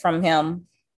buying it from him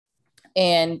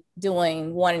and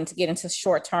wanting to get into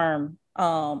short-term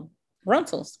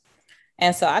rentals.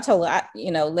 And so I told her,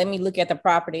 let me look at the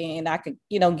property and I could,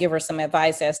 give her some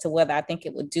advice as to whether I think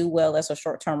it would do well as a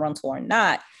short-term rental or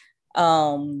not.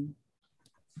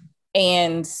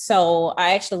 And so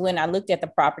I actually went, I looked at the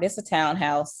property. It's a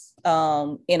townhouse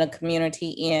in a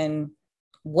community in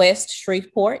West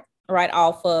Shreveport, right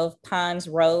off of Pines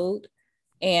Road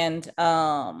and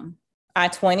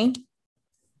I-20.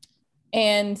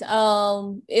 And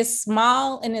it's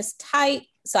small and it's tight,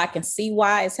 so I can see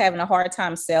why it's having a hard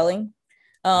time selling.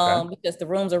 Because the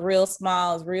rooms are real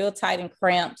small, it's real tight and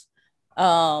cramped.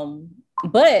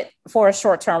 But for a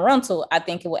short-term rental, I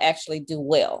think it will actually do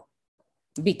well,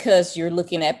 because you're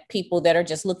looking at people that are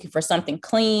just looking for something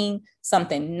clean,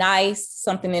 something nice,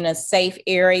 something in a safe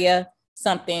area,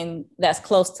 something that's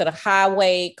close to the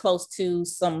highway, close to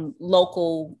some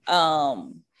local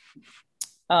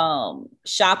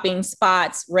shopping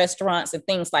spots, restaurants, and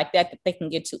things like that they can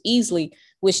get to easily,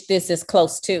 which this is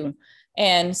close to.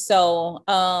 And so,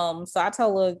 I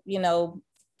told her,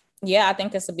 I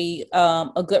think this would be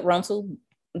a good rental.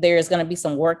 There's going to be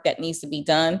some work that needs to be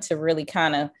done to really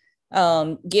kind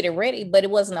of get it ready, but it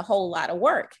wasn't a whole lot of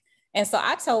work. And so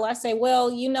I told her, I say, well,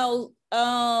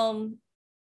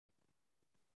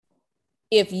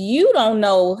 if you don't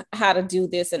know how to do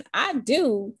this and I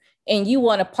do, and you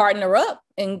want to partner up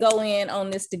and go in on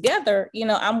this together,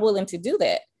 I'm willing to do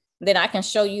that. Then I can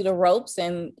show you the ropes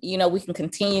and, we can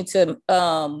continue to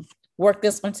work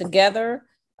this one together.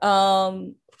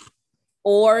 Or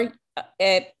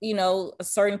at, a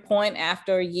certain point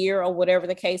after a year or whatever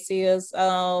the case is,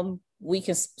 we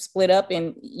can split up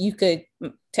and you could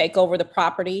take over the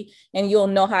property and you'll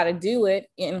know how to do it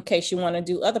in case you want to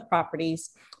do other properties.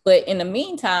 But in the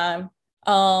meantime,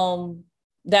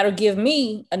 that'll give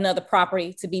me another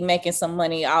property to be making some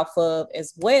money off of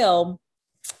as well.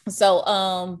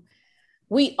 So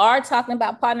we are talking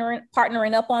about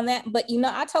partnering up on that. But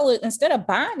I told her, instead of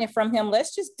buying it from him,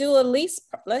 let's just do a lease.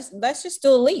 Let's just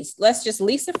do a lease. Let's just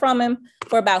lease it from him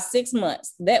for about 6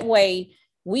 months. That way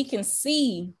we can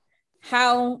see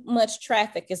how much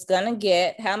traffic it's gonna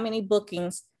get, how many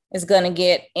bookings it's gonna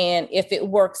get, and if it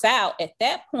works out at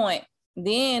that point,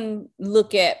 then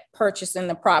look at purchasing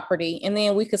the property, and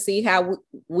then we could see how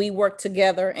we work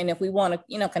together, and if we want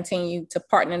to, continue to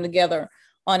partner together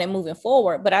on it moving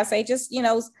forward. But I say just,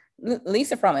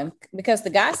 lease it from him, because the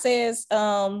guy says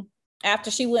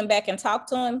after she went back and talked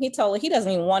to him, he told her he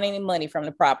doesn't even want any money from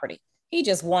the property. He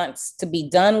just wants to be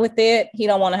done with it. He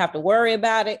don't want to have to worry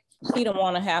about it. He don't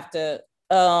want to have to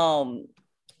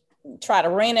try to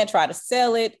rent it, try to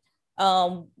sell it,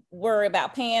 worry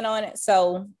about paying on it.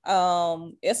 So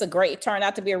it turned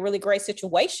out to be a really great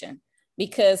situation,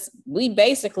 because we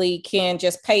basically can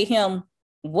just pay him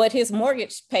what his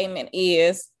mortgage payment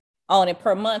is on it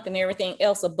per month, and everything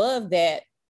else above that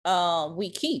we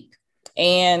keep.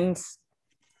 And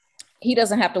he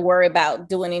doesn't have to worry about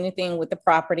doing anything with the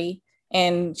property.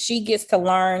 And she gets to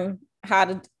learn how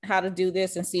to do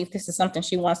this and see if this is something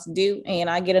she wants to do. And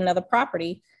I get another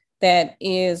property that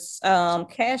is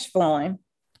cash flowing,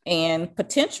 and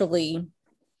potentially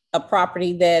a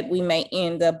property that we may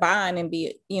end up buying and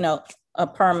be, a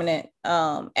permanent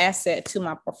asset to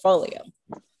my portfolio.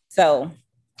 So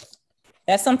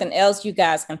that's something else you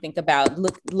guys can think about.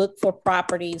 Look for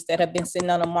properties that have been sitting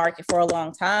on the market for a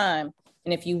long time.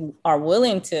 And if you are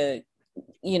willing to,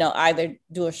 either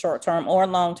do a short-term or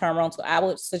long-term rental, I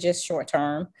would suggest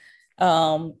short-term.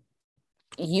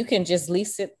 You can just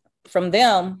lease it from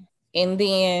them and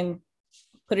then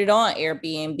put it on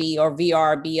Airbnb or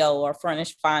VRBO or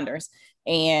Furnished Finders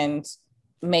and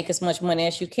make as much money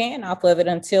as you can off of it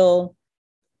until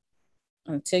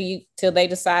they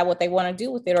decide what they want to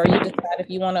do with it, or you decide if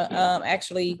you want to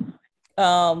actually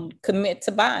commit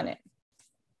to buying it.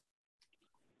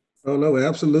 Oh no,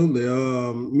 absolutely.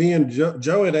 Me and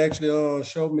Joe had actually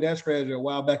showed me that strategy a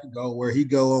while back ago, where he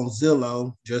go on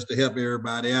Zillow just to help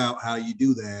everybody out how you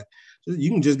do that. So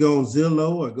you can just go on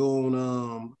Zillow or go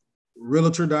on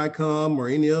Realtor.com or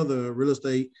any other real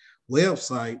estate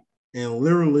website and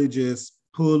literally just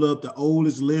pull up the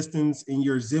oldest listings in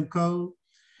your zip code.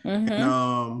 Mm-hmm.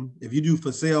 And if you do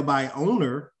for sale by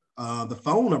owner, the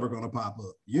phone number going to pop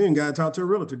up. You ain't got to talk to a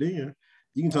realtor, then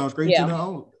you can talk straight to the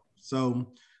owner.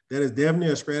 So that is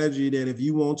definitely a strategy that if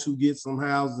you want to get some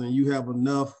houses and you have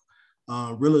enough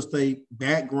real estate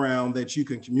background that you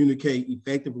can communicate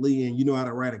effectively and you know how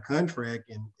to write a contract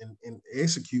and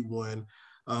execute one,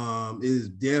 it is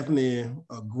definitely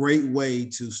a great way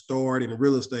to start in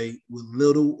real estate with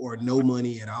little or no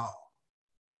money at all.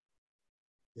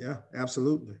 Yeah,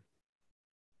 absolutely.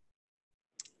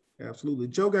 Absolutely.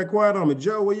 Joe got quiet on me.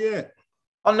 Joe, where you at?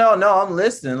 Oh, no, I'm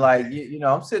listening. Like,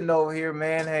 I'm sitting over here,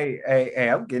 man. Hey,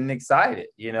 I'm getting excited,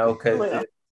 because,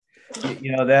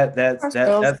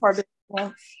 that's part of it.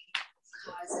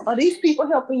 Are these people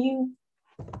helping you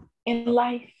in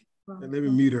life? Let me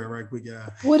mute her right quick, guys.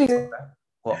 What is it?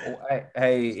 Well,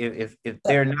 hey, if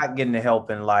they're not getting the help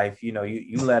in life, you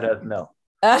let us know.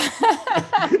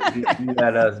 you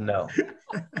let us know,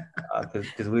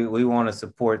 because we want to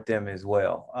support them as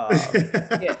well.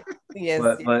 Yes.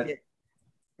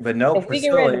 But no, if we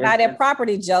get ready to buy that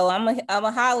property, Joe, I'm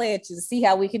gonna holler at you to see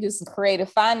how we can do some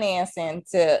creative financing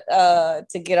to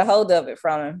get a hold of it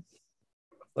from him.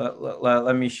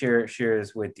 Let me share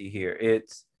this with you here.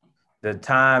 It's the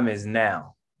time is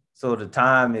now. So the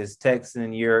time is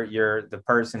texting the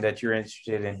person that you're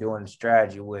interested in doing the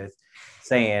strategy with,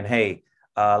 saying, hey,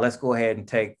 let's go ahead and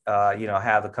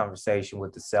have the conversation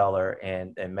with the seller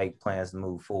and make plans to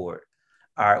move forward.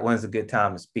 All right, when's a good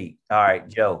time to speak? All right,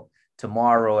 Joe,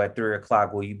 tomorrow at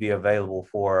 3:00, will you be available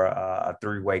for a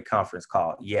 3-way conference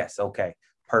call? Yes. Okay,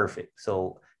 perfect.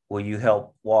 So will you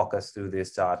help walk us through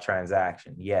this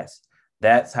transaction? Yes.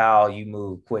 That's how you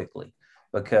move quickly.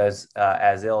 Because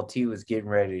as LT was getting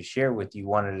ready to share with you,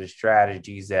 one of the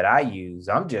strategies that I use,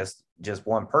 I'm just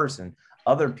one person.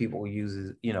 Other people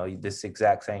use, this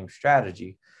exact same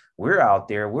strategy. We're out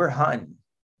there, we're hunting.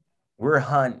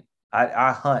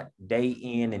 I hunt day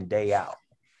in and day out.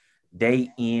 Day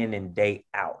in and day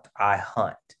out, I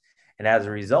hunt. And as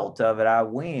a result of it, I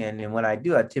win. And when I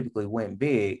do, I typically win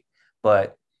big,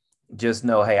 but just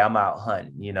know, hey, I'm out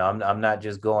hunting. I'm not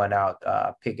just going out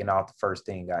picking out the first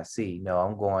thing I see. No,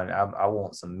 I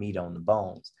want some meat on the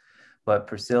bones. But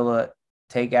Priscilla,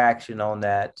 take action on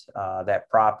that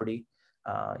property.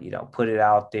 Put it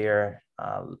out there.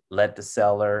 Let the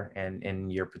seller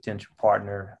and your potential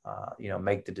partner,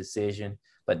 make the decision.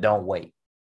 But don't wait.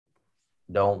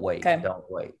 Don't wait. Okay. Don't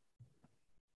wait.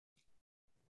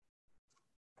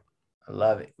 I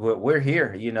love it. We're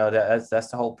here. That's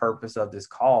the whole purpose of this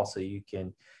call, so you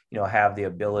can, have the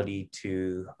ability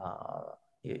to,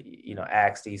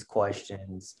 ask these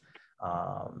questions,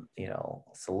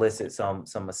 solicit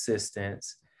some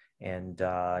assistance, and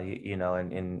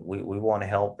and we want to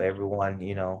help everyone,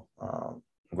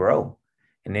 grow.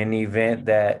 And in the event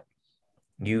that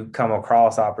you come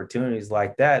across opportunities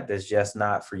like that, that's just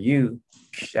not for you,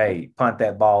 hey, punt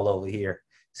that ball over here,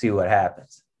 see what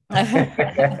happens. All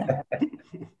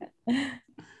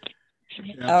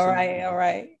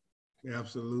right.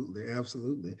 Absolutely.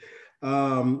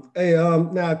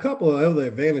 Now a couple of other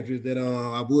advantages that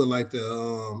I would like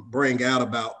to bring out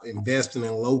about investing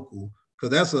in local,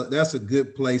 because that's a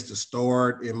good place to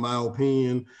start, in my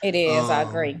opinion. It is. I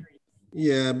agree.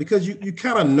 Yeah, because you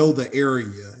kind of know the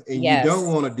area, and Yes. you don't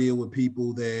want to deal with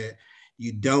people that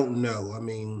you don't know. I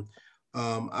mean, if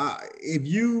I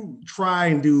try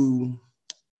and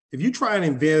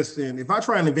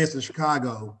invest in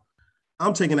Chicago, I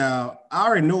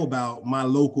already know about my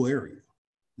local area.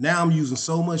 Now I'm using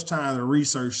so much time to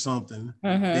research something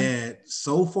that's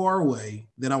so far away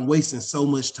that I'm wasting so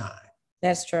much time.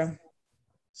 That's true.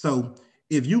 So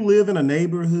if you live in a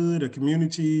neighborhood, a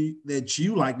community that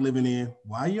you like living in,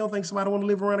 why you don't think somebody want to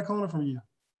live around the corner from you?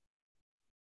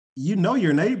 You know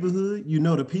your neighborhood, you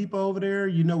know the people over there,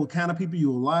 you know what kind of people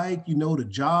you like, you know the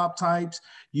job types,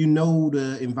 you know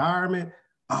the environment.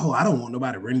 Oh, I don't want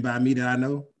nobody renting by me that I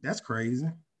know. That's crazy.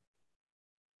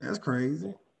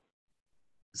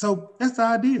 So that's the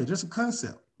idea, just a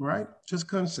concept, right? Just a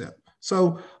concept.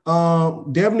 So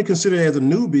definitely consider, as a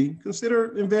newbie,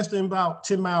 consider investing in about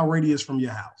 10-mile radius from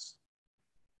your house.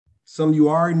 Some you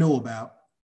already know about.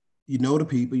 You know the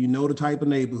people, you know the type of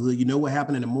neighborhood, you know what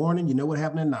happened in the morning, you know what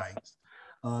happened at night.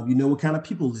 You know what kind of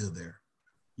people live there.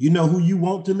 You know who you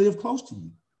want to live close to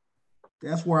you.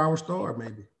 That's where I would start,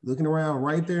 maybe. Looking around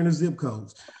right there in the zip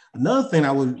codes. Another thing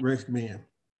I would recommend,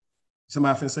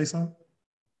 somebody finna say something?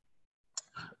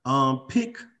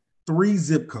 Pick 3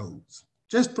 zip codes,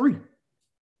 just 3,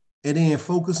 and then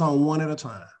focus on one at a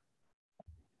time.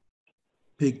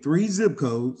 Pick 3 zip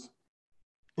codes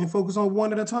and focus on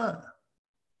one at a time,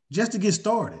 just to get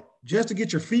started, just to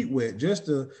get your feet wet, just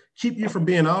to keep you from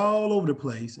being all over the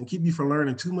place and keep you from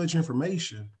learning too much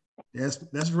information.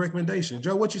 That's a recommendation.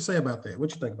 Joe, what you say about that?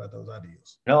 What you think about those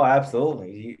ideas? No,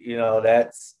 absolutely.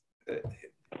 That's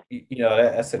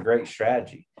a great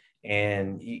strategy.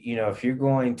 And, if you're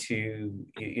going to,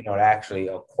 actually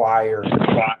acquire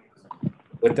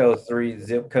with those 3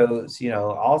 zip codes,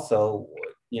 also,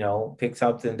 pick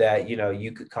something that,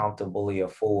 you could comfortably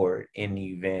afford in the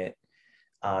event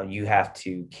you have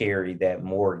to carry that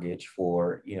mortgage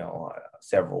for,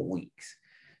 several weeks.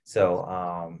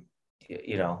 So,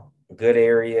 good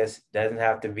areas, doesn't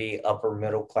have to be upper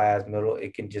middle class,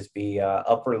 it can just be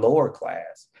upper lower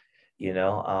class.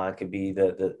 It could be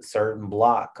the certain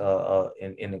block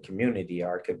in the community,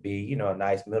 or it could be, a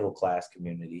nice middle class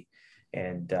community.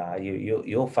 And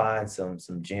you'll find some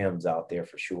gems out there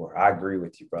for sure. I agree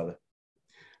with you, brother.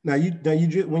 Now you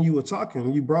when you were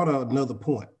talking, you brought out another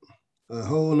point, a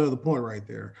whole another point right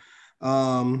there.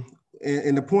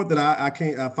 And the point that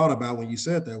I thought about when you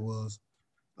said that was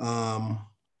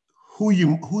who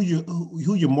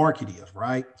your market is,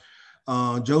 right?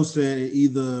 Joe said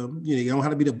either you don't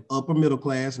have to be the upper middle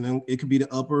class, and then it could be the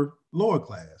upper lower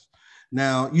class.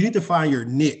 Now you need to find your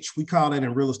niche. We call that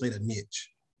in real estate a niche.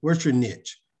 Where's your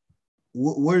niche?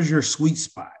 Where's your sweet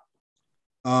spot?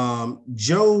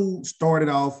 Joe started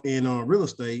off in real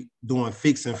estate doing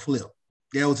fix and flip.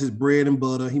 That was his bread and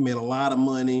butter. He made a lot of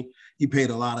money. He paid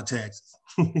a lot of taxes.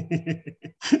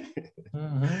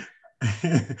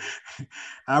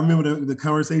 I remember the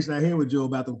conversation I had with Joe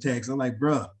about them taxes. I'm like,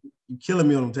 bro, you're killing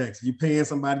me on them taxes. You're paying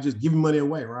somebody, just giving money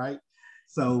away, right?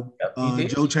 So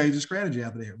Joe changed the strategy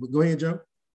after that. But go ahead, Joe.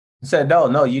 I said,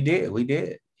 no, you did. We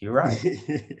did. You're right.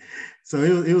 So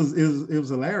it was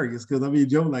hilarious because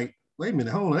Joe like, wait a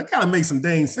minute, hold on, that kind of makes some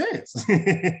dang sense.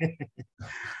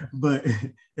 But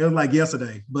it was like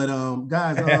yesterday. But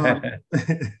guys,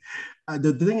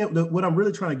 the thing, what I'm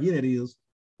really trying to get at is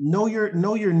know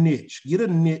your niche. Get a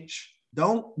niche.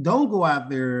 Don't go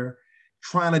out there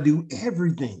trying to do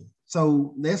everything.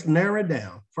 So let's narrow it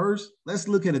down. First, let's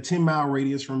look at a 10-mile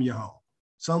radius from your home.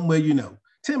 Somewhere 10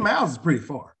 miles is pretty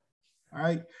far. All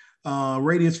right.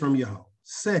 Radius from your home.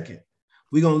 Second,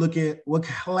 we're going to look at what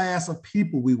class of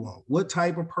people we want. What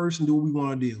type of person do we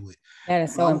want to deal with? That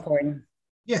is so important.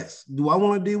 Yes. Do I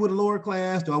want to deal with a lower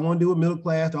class? Do I want to deal with middle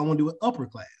class? Do I want to deal with upper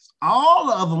class? All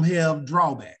of them have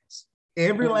drawbacks.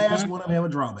 Every last one of them have a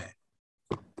drawback.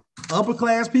 Upper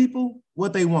class people,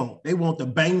 what they want? They want the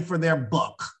bang for their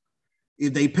buck.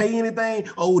 If they pay anything,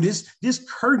 this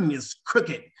curtain is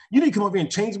crooked. You need to come up here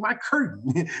and change my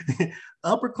curtain.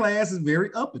 Upper class is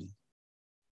very uppity.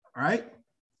 All right.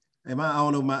 I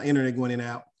don't know, my internet going in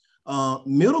and out.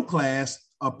 Middle class,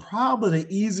 are probably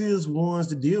the easiest ones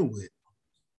to deal with.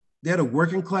 They're the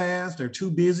working class. They're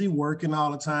too busy working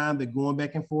all the time. They're going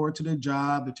back and forth to their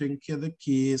job. They're taking care of their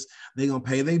kids. They're going to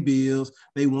pay their bills.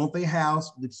 They want their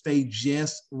house to stay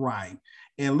just right.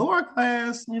 And lower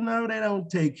class, they don't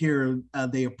take care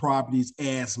of their properties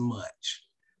as much,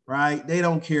 right? They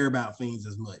don't care about things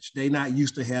as much. They're not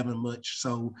used to having much.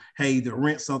 So, hey, to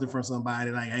rent something from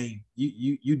somebody, like, hey,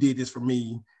 you did this for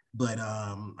me, but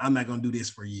I'm not going to do this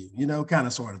for you, kind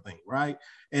of sort of thing, right?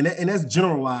 And that's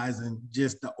generalizing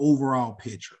just the overall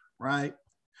picture, right?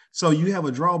 So you have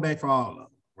a drawback for all of them,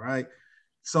 right?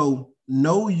 So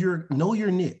know your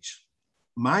niche.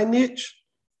 My niche,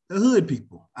 the hood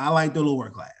people. I like the lower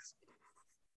class.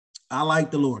 I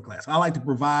like to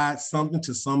provide something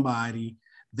to somebody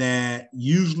that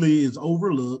usually is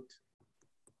overlooked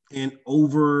and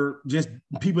just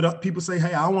people say,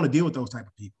 hey, I don't want to deal with those type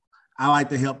of people. I like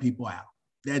to help people out.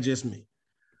 That's just me.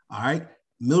 All right.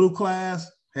 Middle class.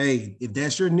 Hey, if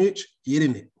that's your niche, get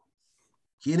in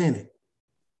it.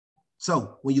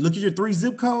 So when you look at your 3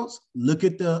 zip codes, look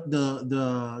at do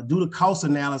the cost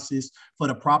analysis for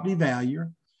the property value.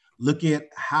 Look at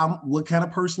what kind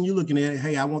of person you're looking at.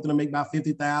 Hey, I want them to make about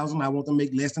 50,000. I want them to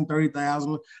make less than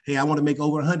 30,000. Hey, I want to make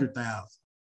over 100,000.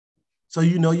 So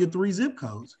you know your 3 zip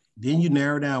codes. Then you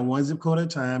narrow down 1 zip code at a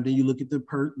time. Then you look at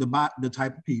the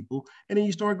type of people, and then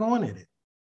you start going at it,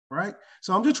 right?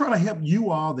 So I'm just trying to help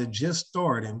you all that just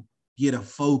starting get a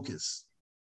focus.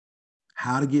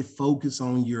 How to get focus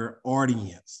on your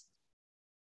audience.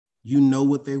 You know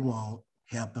what they want.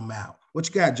 Help them out. What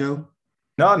you got, Joe?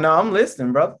 No, I'm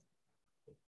listening, brother.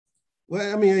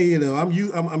 Well, I mean,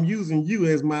 I'm using you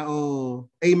as my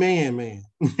amen man.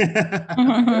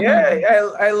 Yeah,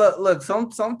 hey, look.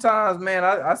 Sometimes, man,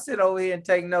 I sit over here and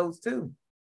take notes too.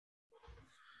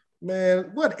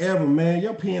 Man, whatever, man.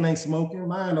 Your pen ain't smoking.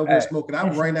 Mine over here smoking.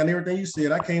 I'm writing down everything you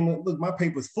said. I came up. Look, my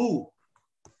paper's full.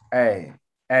 Hey,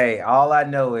 all I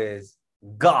know is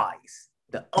guys,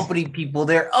 the uppity people.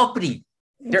 They're uppity.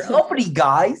 They're uppity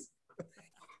guys.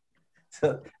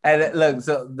 So, and look,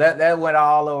 so that went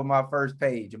all over my first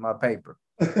page of my paper.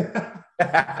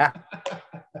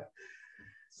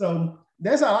 So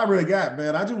that's all I really got,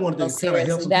 man. I just wanted to kind of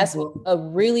help some that's people. A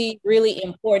really, really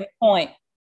important point.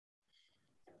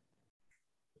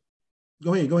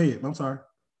 Go ahead. I'm sorry.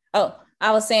 Oh,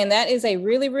 I was saying that is a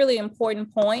really, really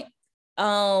important point.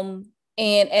 And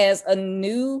as a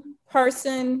new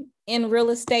person in real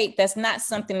estate, that's not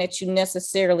something that you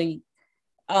necessarily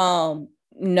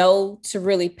know to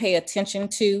really pay attention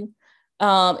to.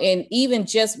 And even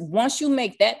just once you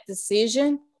make that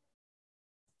decision,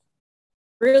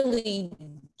 really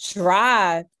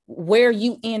drive where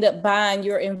you end up buying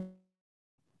your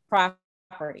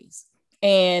properties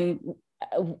and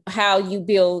how you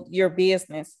build your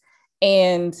business.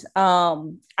 And I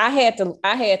had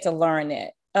to learn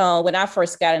that when I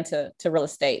first got into real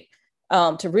estate,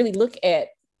 to really look at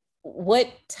what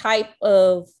type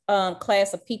of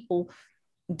class of people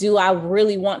do I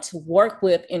really want to work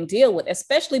with and deal with,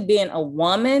 especially being a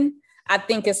woman. I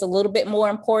think it's a little bit more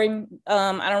important.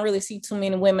 I don't really see too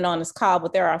many women on this call,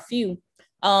 but there are a few.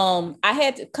 I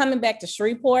had to coming back to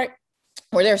Shreveport,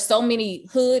 where there's so many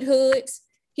hoods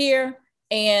here.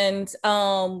 And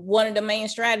one of the main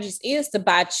strategies is to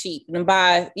buy cheap and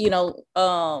buy,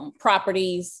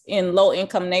 properties in low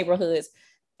income neighborhoods.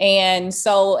 And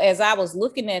so as I was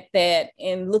looking at that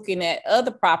and looking at other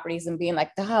properties and being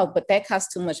like, oh, but that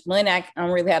costs too much money. I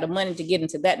don't really have the money to get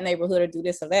into that neighborhood or do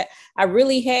this or that. I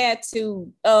really had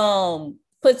to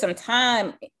put some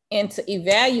time into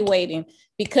evaluating,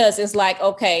 because it's like,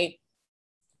 okay,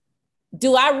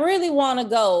 do I really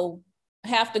want to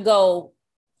have to go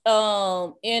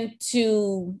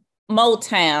into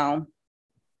Motown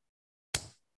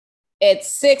at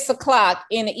 6 o'clock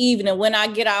in the evening when I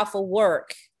get off of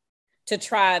work to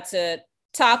try to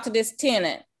talk to this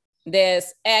tenant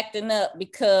that's acting up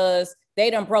because they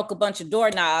done broke a bunch of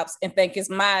doorknobs and think it's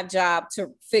my job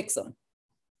to fix them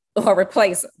or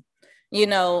replace them,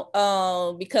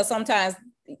 because sometimes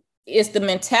it's the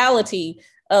mentality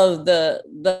of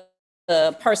the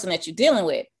person that you're dealing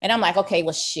with. And I'm like, okay,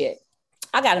 well, shit,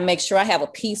 I got to make sure I have a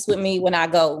peace with me when I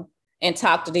go and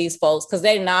talk to these folks, because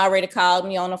they done already called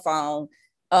me on the phone,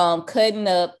 cutting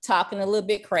up, talking a little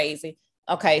bit crazy.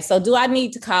 Okay, so do I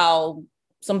need to call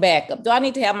some backup? Do I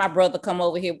need to have my brother come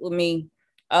over here with me?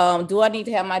 Do I need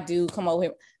to have my dude come over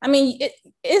here? I mean,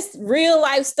 it's real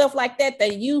life stuff like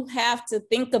that you have to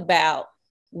think about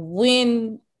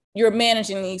when you're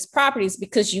managing these properties,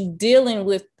 because you're dealing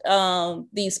with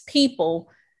these people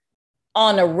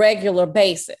on a regular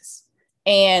basis.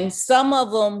 And some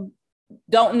of them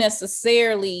don't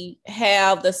necessarily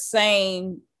have the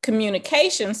same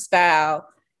communication style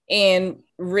and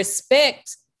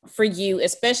respect for you,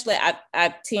 especially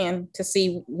I tend to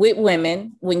see with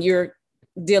women when you're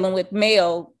dealing with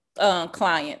male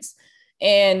clients.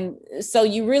 And so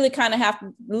you really kind of have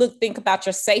to think about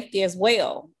your safety as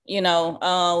well. You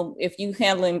know, if you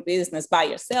handling business by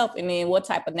yourself, and then what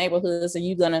type of neighborhoods are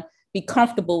you going to be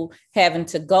comfortable having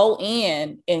to go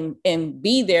in and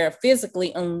be there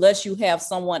physically unless you have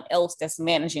someone else that's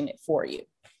managing it for you?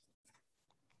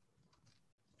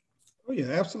 Oh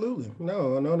yeah, absolutely.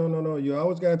 No. You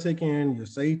always got to take in your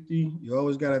safety. You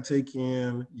always got to take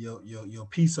in your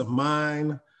peace of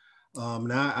mind.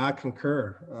 And I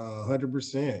concur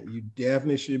 100%. You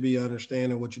definitely should be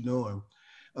understanding what you're doing.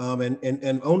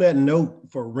 And on that note,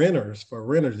 for renters,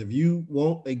 if you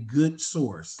want a good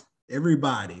source,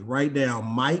 everybody write down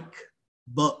Mike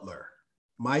Butler,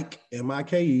 Mike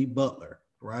M-I-K-E Butler,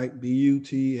 right?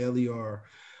 B-U-T-L-E-R,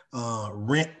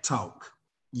 Rent Talk,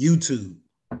 YouTube.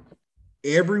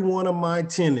 Every one of my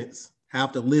tenants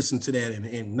have to listen to that and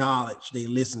acknowledge they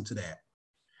listen to that.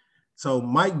 So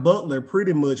Mike Butler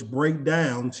pretty much break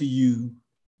down to you,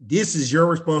 this is your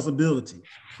responsibility.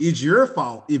 It's your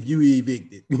fault if you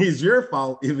evicted. It's your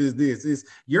fault if it's this. It's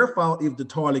your fault if the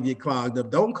toilet get clogged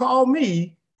up. Don't call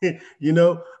me,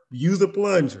 use a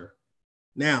plunger.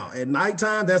 Now, at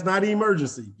nighttime, that's not an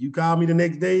emergency. You call me the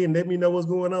next day and let me know what's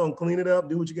going on. Clean it up,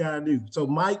 do what you got to do. So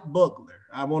Mike Butler,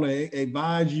 I want to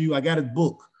advise you. I got his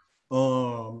book,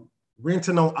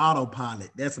 Renting on Autopilot.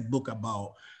 That's a book I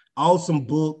bought. Awesome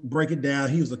book, break it down.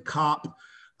 He was a cop,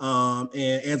 and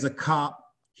as a cop,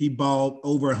 he bought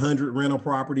over 100 rental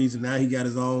properties, and now he got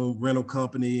his own rental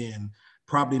company and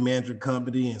property management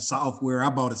company and software. I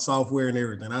bought his software and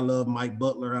everything. I love Mike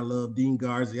Butler. I love Dean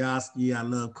Garzioski. I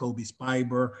love Kobe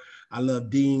Spiber. I love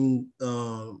Dean,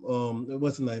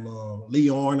 what's his name? Lee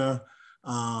Orner,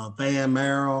 Van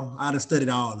Merrill. I just studied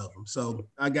all of them. So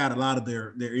I got a lot of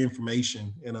their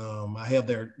information, and I have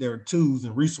their tools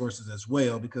and resources as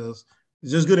well, because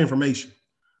it's just good information.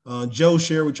 Joe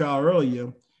shared with y'all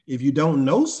earlier, if you don't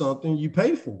know something, you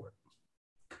pay for it.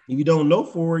 If you don't know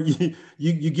for it,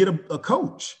 you get a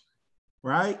coach,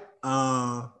 right?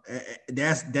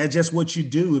 That's just what you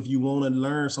do if you want to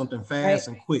learn something fast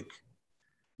and quick.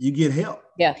 You get help.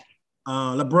 Yeah.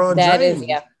 LeBron James.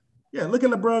 Yeah, look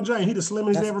at LeBron James. He's the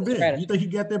slimmest he's ever been. Strategy. You think he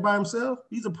got there by himself?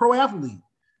 He's a pro athlete.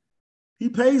 He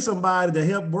paid somebody to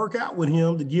help work out with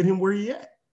him to get him where he at.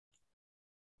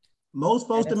 Most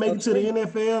folks that make it to the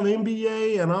NFL,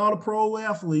 NBA, and all the pro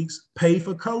athletes pay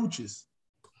for coaches.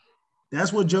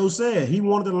 That's what Joe said. He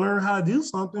wanted to learn how to do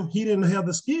something. He didn't have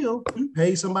the skill. He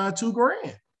paid somebody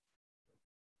 $2,000.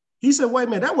 He said, wait a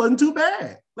minute, that wasn't too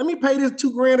bad. Let me pay this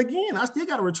 $2,000 again. I still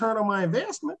got a return on my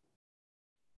investment.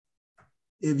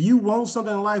 If you want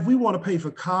something in life, we want to pay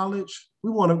for college. We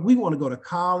want to go to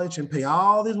college and pay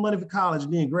all this money for college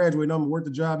and then graduate and work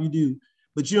the job you do.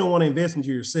 But you don't want to invest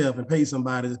into yourself and pay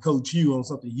somebody to coach you on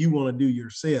something you want to do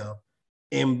yourself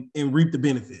and reap the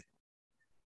benefit.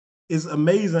 It's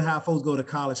amazing how folks go to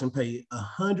college and pay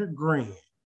 $100,000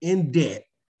 in debt.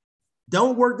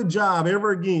 Don't work the job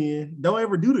ever again. Don't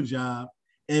ever do the job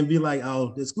and be like,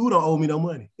 oh, the school don't owe me no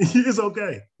money. It's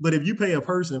okay. But if you pay a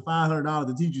person $500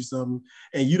 to teach you something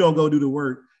and you don't go do the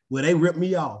work, well, they rip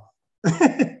me off.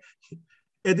 At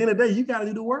the end of the day, you got to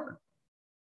do the work.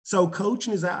 So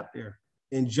coaching is out there.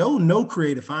 And Joe know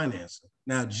creative financing.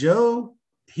 Now, Joe,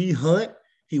 he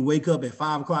wake up at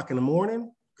 5 o'clock in the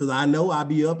morning, because I know I'll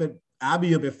be up at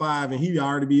 5 and he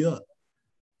already be up.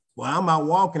 Well, I'm out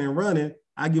walking and running.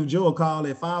 I give Joe a call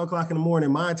at 5 o'clock in the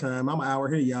morning, my time. I'm an hour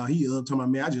here, y'all. He up to my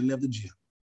man. I just left the gym.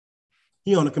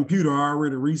 He on the computer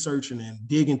already researching and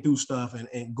digging through stuff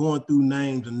and going through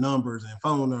names and numbers and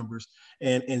phone numbers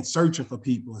and searching for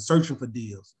people and searching for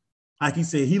deals. Like he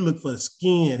said, he looked for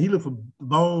skin, he looked for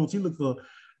bones, he looked for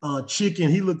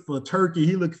chicken, he looked for turkey,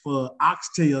 he looked for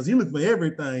oxtails, he looked for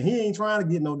everything. He ain't trying to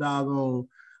get no doggone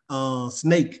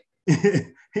snake. He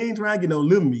ain't trying to get no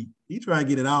little meat. He trying to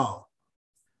get it all.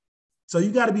 So you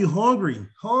got to be hungry.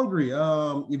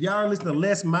 If y'all listen to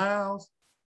Les Miles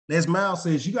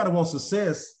says you got to want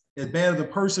success as bad as a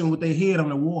person with their head on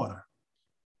the water.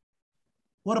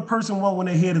 What a person want when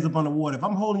their head is up on the water. If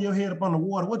I'm holding your head up on the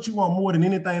water, what you want more than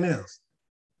anything else?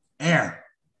 Air.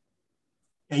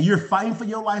 And you're fighting for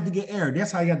your life to get air.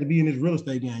 That's how you have to be in this real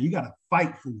estate game. You got to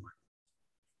fight for it.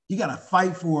 You got to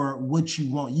fight for what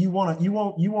you want. You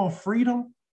want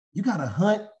freedom. You got to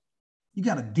hunt. You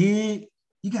got to dig.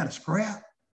 You got to scrap.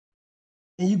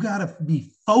 And you got to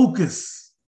be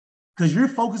focused, because you're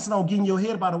focusing on getting your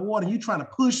head up out of the water. And you're trying to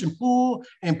push and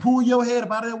pull your head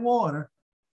up out of that water.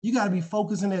 You got to be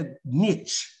focused in that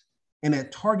niche, in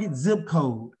that target zip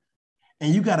code,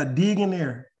 and you got to dig in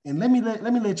there. And let me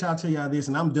let y'all tell y'all this,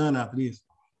 and I'm done after this.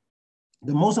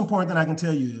 The most important thing I can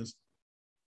tell you is,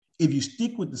 if you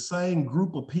stick with the same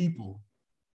group of people,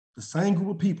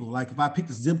 like if I pick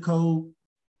the zip code,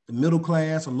 the middle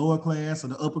class or lower class or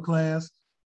the upper class,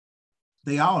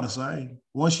 they all the same.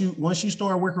 Once you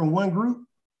start working with one group,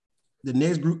 the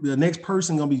next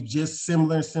person gonna be just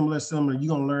similar.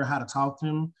 You're gonna learn how to talk to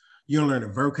them. You're gonna learn the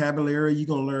vocabulary. You're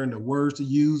gonna learn the words to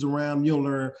use around them. You're gonna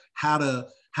learn how to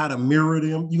mirror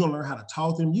them. You're gonna learn how to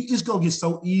talk to them. It's gonna get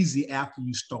so easy after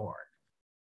you start.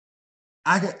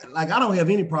 I don't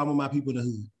have any problem with my people in the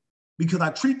hood because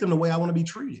I treat them the way I want to be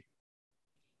treated.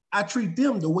 I treat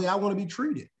them the way I want to be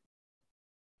treated.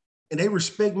 And they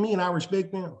respect me and I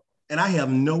respect them. And I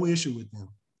have no issue with them.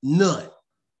 None.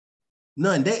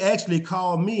 They actually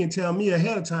call me and tell me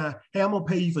ahead of time, hey, I'm going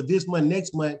to pay you for this month,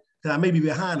 next month, because I may be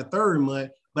behind the third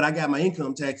month, but I got my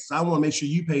income taxes. I want to make sure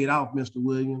you pay it off, Mr.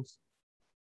 Williams.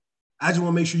 I just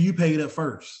want to make sure you pay it up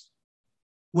first.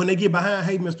 When they get behind,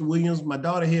 hey, Mr. Williams, my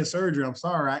daughter had surgery. I'm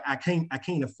sorry, I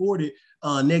can't afford it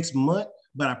next month,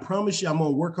 but I promise you I'm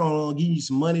going to work on getting you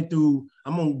some money through,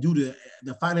 I'm going to do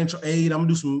the financial aid. I'm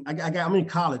going to do I'm in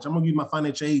college. I'm going to give you my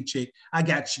financial aid check. I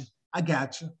got you.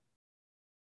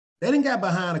 They done got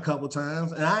behind a couple of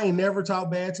times, and I ain't never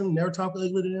talked bad to them, never talked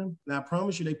ugly to them. And I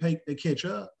promise you, they catch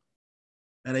up.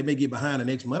 Now they may get behind the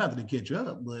next month after they catch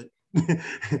up, but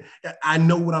I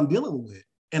know what I'm dealing with,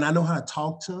 and I know how to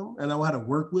talk to them, and I know how to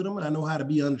work with them, and I know how to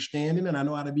be understanding, and I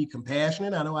know how to be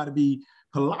compassionate, I know how to be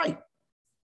polite,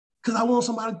 because I want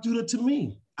somebody to do that to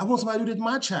me. I want somebody to do that to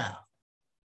my child,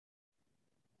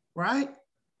 right?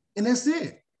 And that's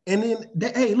it. And then,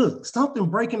 hey, look, something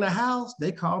breaking the house,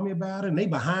 they call me about it and they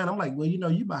behind. I'm like, well,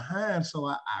 you behind. So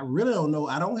I really don't know.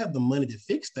 I don't have the money to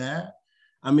fix that.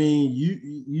 I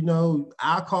mean,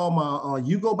 I'll call my,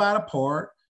 you go buy the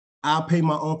part. I'll pay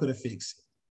my uncle to fix it.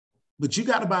 But you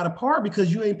got to buy the part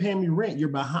because you ain't paying me rent. You're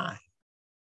behind.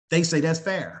 They say that's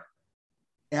fair.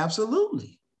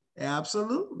 Absolutely. Because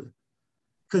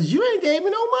you ain't gave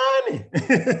me no money.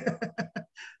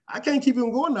 I can't keep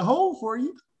him going the hole for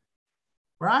you.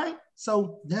 Right?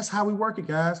 So that's how we work it,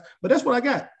 guys. But that's what I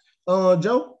got.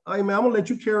 Joe, hey, man, I'm going to let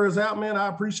you carry us out, man. I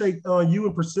appreciate you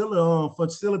and Priscilla for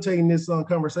facilitating this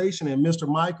conversation, and Mr.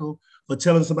 Michael for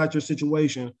telling us about your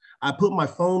situation. I put my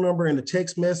phone number in the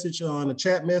text message, on the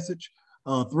chat message,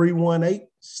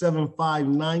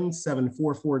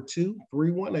 318-759-7442,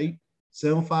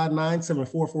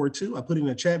 318-759-7442. I put it in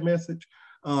the chat message.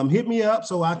 Hit me up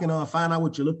so I can find out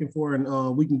what you're looking for,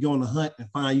 and we can go on the hunt and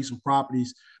find you some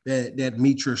properties that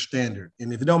meet your standard.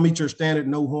 And if it don't meet your standard,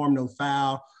 no harm, no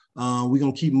foul. We're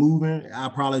going to keep moving. I'll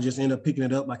probably just end up picking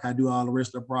it up like I do all the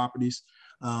rest of the properties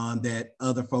that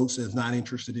other folks is not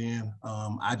interested in.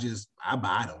 I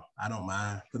buy them. I don't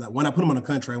mind. Because when I put them on a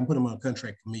contract, I'm putting them on a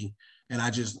contract for me. And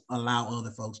I just allow other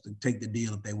folks to take the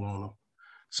deal if they want them.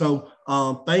 So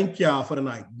thank y'all for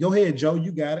tonight. Go ahead, Joe.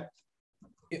 You got it.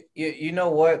 You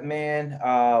know what, man?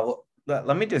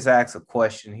 Let me just ask a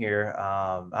question here.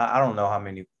 I don't know how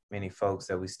many folks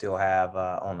that we still have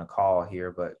on the call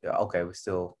here, but okay, we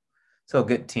still a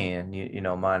good 10. You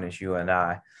know, minus you and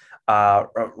I.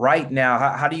 Right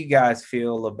now, how do you guys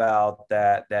feel about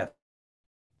that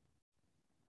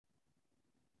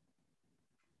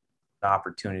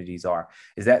opportunities are?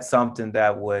 Is that something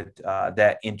that would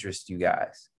that interest you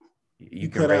guys? You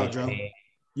can cut out, Joe.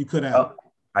 You cut out.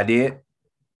 Oh, I did.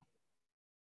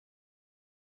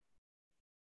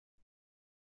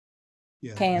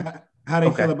 Yeah. How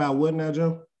they feel about what now,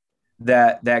 Joe?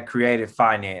 That creative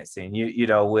financing, you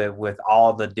know, with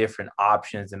all the different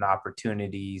options and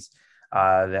opportunities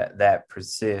that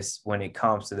persist when it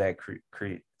comes to that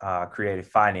creative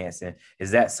financing. Is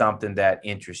that something that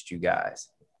interests you guys?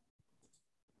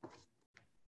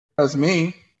 That's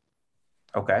me.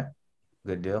 Okay,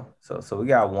 good deal. So we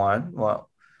got one. Well,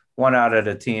 1 out of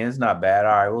the 10 is not bad.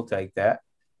 All right, we'll take that.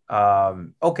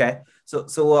 Okay.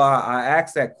 So I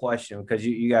asked that question because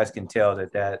you guys can tell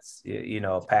that's, you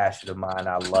know, a passion of mine.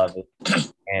 I love it.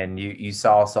 And you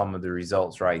saw some of the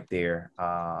results right there.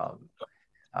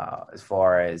 As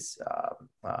far as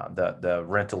the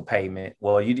rental payment.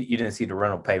 Well, you didn't see the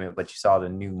rental payment, but you saw the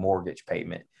new mortgage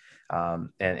payment.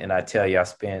 And I tell you, I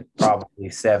spent probably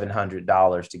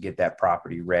 $700 to get that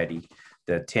property ready.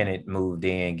 The tenant moved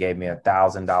in, gave me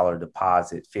 $1,000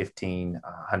 deposit,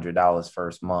 $1,500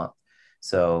 first month.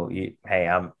 So,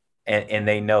 and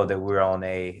they know that we're on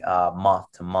a month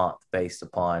to month based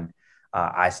upon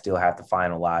I still have to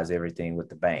finalize everything with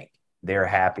the bank. They're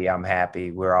happy. I'm happy.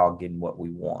 We're all getting what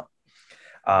we want.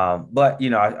 But,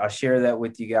 I'll share that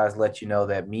with you guys, let you know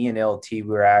that me and LT,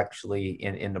 we're actually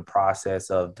in the process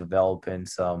of developing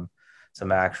some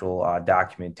actual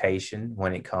documentation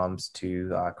when it comes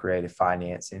to creative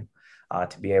financing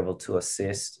to be able to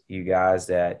assist you guys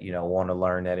that, want to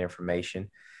learn that information.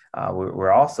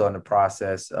 We're also in the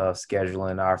process of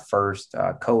scheduling our first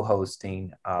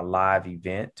co-hosting live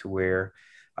event to where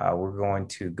we're going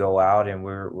to go out and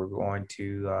we're going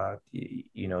to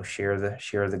share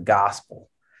the gospel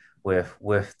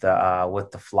with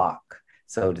the flock,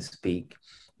 so to speak.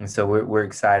 And so we're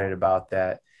excited about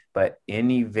that. But in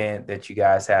the event that you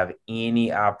guys have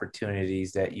any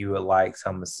opportunities that you would like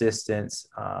some assistance,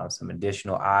 some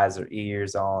additional eyes or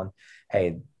ears on,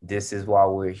 hey, this is why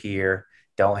we're here.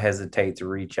 Don't hesitate to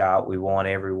reach out. We want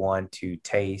everyone to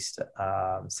taste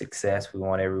success. We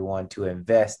want everyone to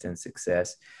invest in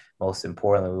success. Most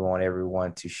importantly, we want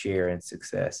everyone to share in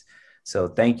success. So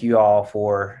thank you all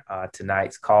for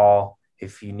tonight's call.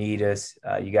 If you need us,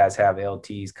 you guys have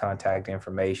LT's contact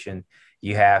information.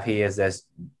 You have his. That's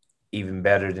even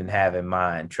better than having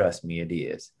mine. Trust me, it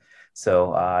is.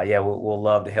 So we'll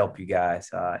love to help you guys.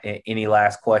 Any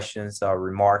last questions or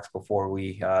remarks before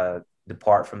we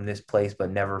depart from this place, but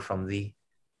never from thee?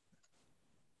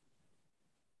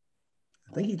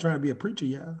 I think he's trying to be a preacher,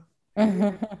 y'all.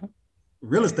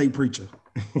 Real estate preacher.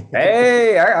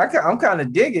 Hey, I'm kind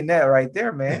of digging that right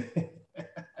there, man.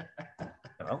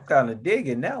 I'm kind of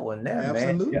digging that one there,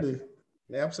 Absolutely. man. Yeah.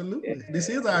 Absolutely. This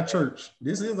is our church.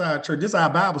 This is our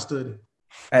Bible study.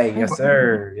 Hey, yes,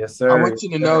 sir. Yes, sir. I want you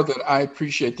to know that I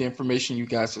appreciate the information you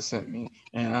guys have sent me,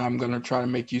 and I'm going to try to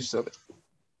make use of it.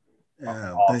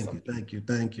 Yeah, Awesome. Thank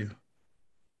you.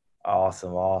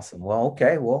 Awesome. Well,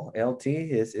 okay. Well, LT,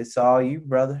 it's all you,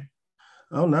 brother.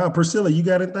 Oh, no. Priscilla, you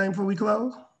got anything before we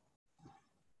close?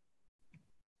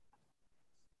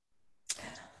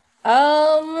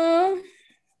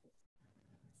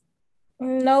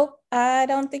 Nope, I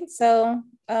don't think so.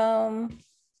 Okay.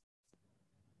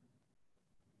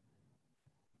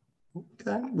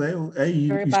 Well, hey,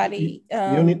 everybody,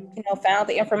 found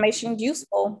the information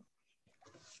useful.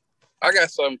 I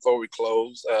got something before we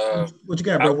close. What you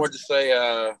got, bro? I want to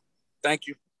say thank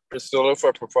you, Priscilla,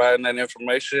 for providing that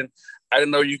information. I didn't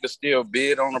know you could still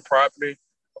bid on the property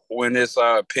when it's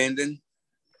pending.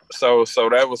 So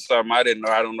that was something I didn't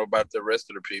know. I don't know about the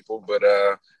rest of the people, but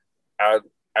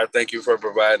I thank you for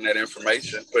providing that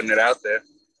information, putting it out there.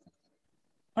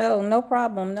 Oh, no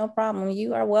problem.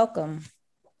 You are welcome.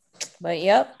 But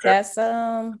yep, okay.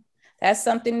 That's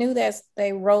something new that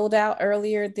they rolled out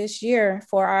earlier this year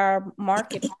for our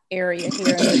market area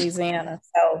here in Louisiana.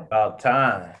 So about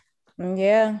time.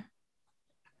 Yeah.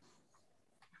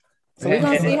 So we're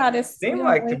gonna see how this seems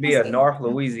like to be a North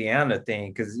Louisiana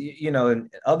thing, because in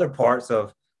other parts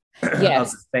of, yes.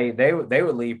 of the state, they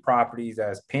would leave properties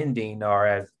as pending or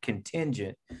as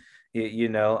contingent,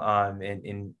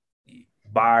 and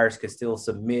buyers could still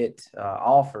submit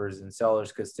offers and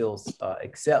sellers could still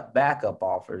accept backup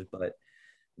offers. But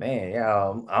man,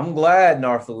 yeah, I'm glad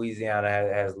North Louisiana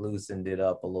has loosened it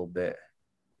up a little bit.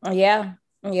 Yeah.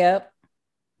 Yep.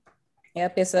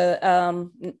 It's a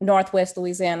Northwest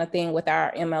Louisiana thing with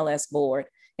our MLS board.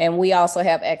 And we also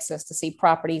have access to see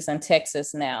properties in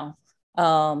Texas now.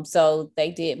 So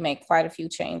they did make quite a few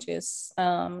changes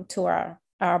to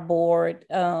our board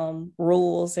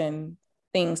rules and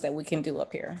things that we can do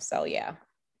up here. So yeah.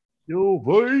 Yo,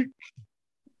 wait.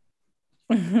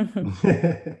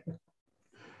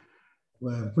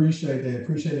 Well, appreciate that.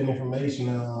 Appreciate that information.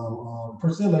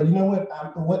 Priscilla, you know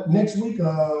what next week,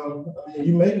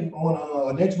 you may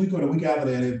want to, next week or the week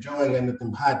after that, if Joe ain't got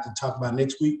nothing hot to talk about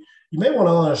next week, you may want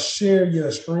to share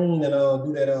your screen and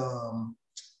do that,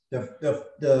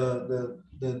 the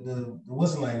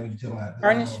what's the name you talking about?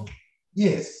 Furnish?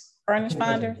 Yes. Furnish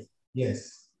finder?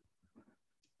 Yes.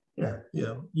 Yeah.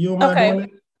 You don't mind doing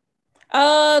it?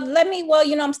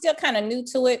 I'm still kind of new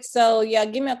to it. So yeah,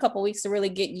 give me a couple weeks to really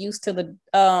get used to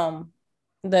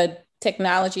the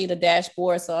technology, the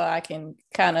dashboard, so I can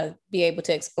kind of be able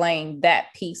to explain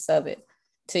that piece of it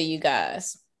to you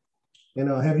guys.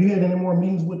 Have you had any more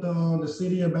meetings with the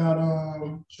city about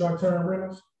short-term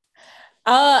rentals?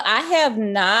 I have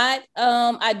not.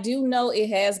 I do know it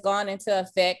has gone into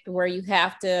effect where you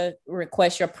have to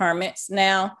request your permits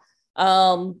now.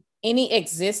 Any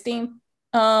existing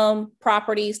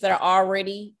properties that are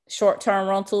already short-term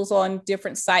rentals on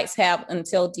different sites have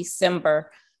until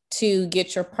December to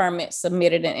get your permit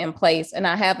submitted and in place. And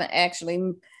I haven't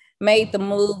actually made the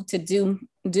move to do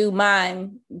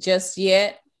mine just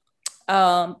yet.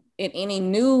 In any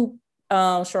new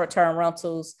short-term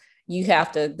rentals, you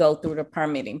have to go through the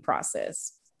permitting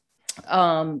process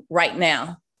right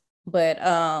now. but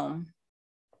I'll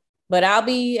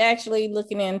be actually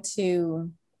looking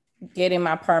into getting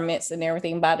my permits and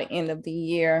everything by the end of the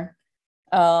year.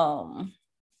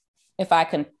 If I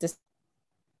can just.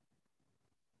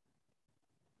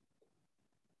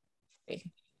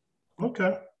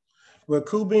 Okay. Well,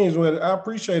 cool beans. Well, I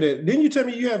appreciate it. Didn't you tell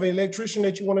me you have an electrician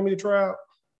that you wanted me to try out?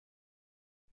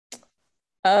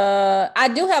 I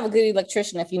do have a good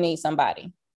electrician if you need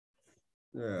somebody.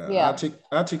 Yeah.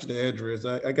 I'll take you the address.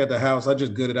 I got the house. I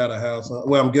just gutted out a house.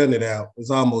 Well, I'm gutting it out.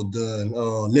 It's almost done.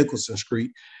 Nicholson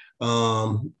Street.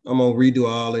 I'm gonna redo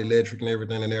all the electric and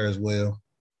everything in there as well.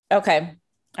 Okay.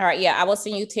 All right. Yeah, I will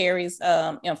send you Terry's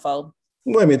info.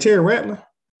 Wait a minute, Terry Rattler?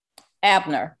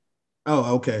 Abner.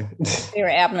 Oh, okay.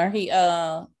 Terry Abner. He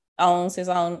owns his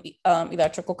own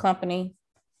electrical company.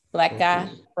 Black guy,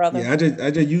 brother. Yeah,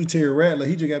 I just used Terry Rattler.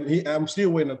 He just got me. I'm still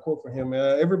waiting a quote from him,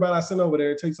 man. Everybody I sent over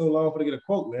there, it takes so long for to get a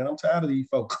quote, man. I'm tired of these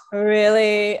folks.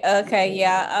 Really? Okay,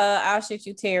 yeah. I'll shoot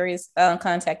you Terry's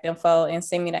contact info and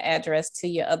send me the address to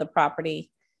your other property,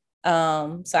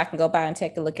 so I can go by and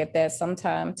take a look at that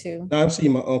sometime too. I'll see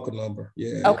my uncle number.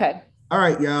 Yeah. Okay. All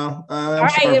right, y'all. I'm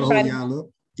sorry for holding y'all up.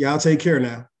 Y'all take care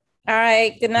now. All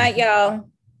right. Good night, y'all.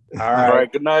 All right.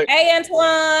 Good night. Hey,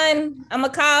 Antoine, I'm gonna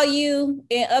call you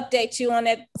and update you on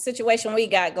that situation we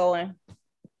got going.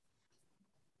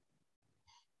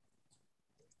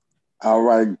 All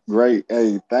right, great.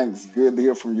 Hey, thanks. Good to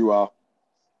hear from you all.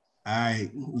 All right.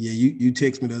 Yeah, you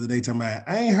text me the other day talking about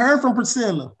I ain't heard from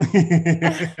Priscilla.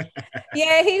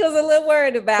 Yeah, he was a little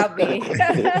worried about me.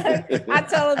 I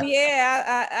told him,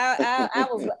 yeah, I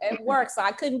was at work, so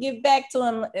I couldn't get back to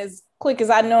him as quick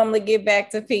as I normally get back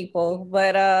to people.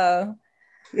 But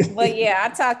yeah, I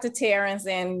talked to Terrence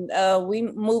and we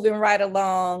moving right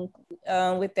along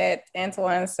with that,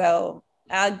 Antoine. So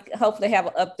I'll hopefully have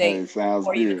an update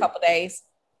for you in a couple days.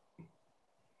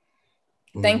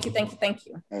 Thank you.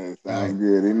 Hey, sounds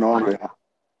good. He normally.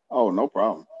 Oh, no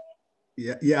problem.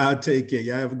 Yeah, I'll take care.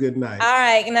 Y'all have a good night. All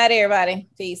right, good night, everybody.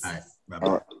 Peace. All right, bye-bye.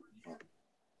 All right.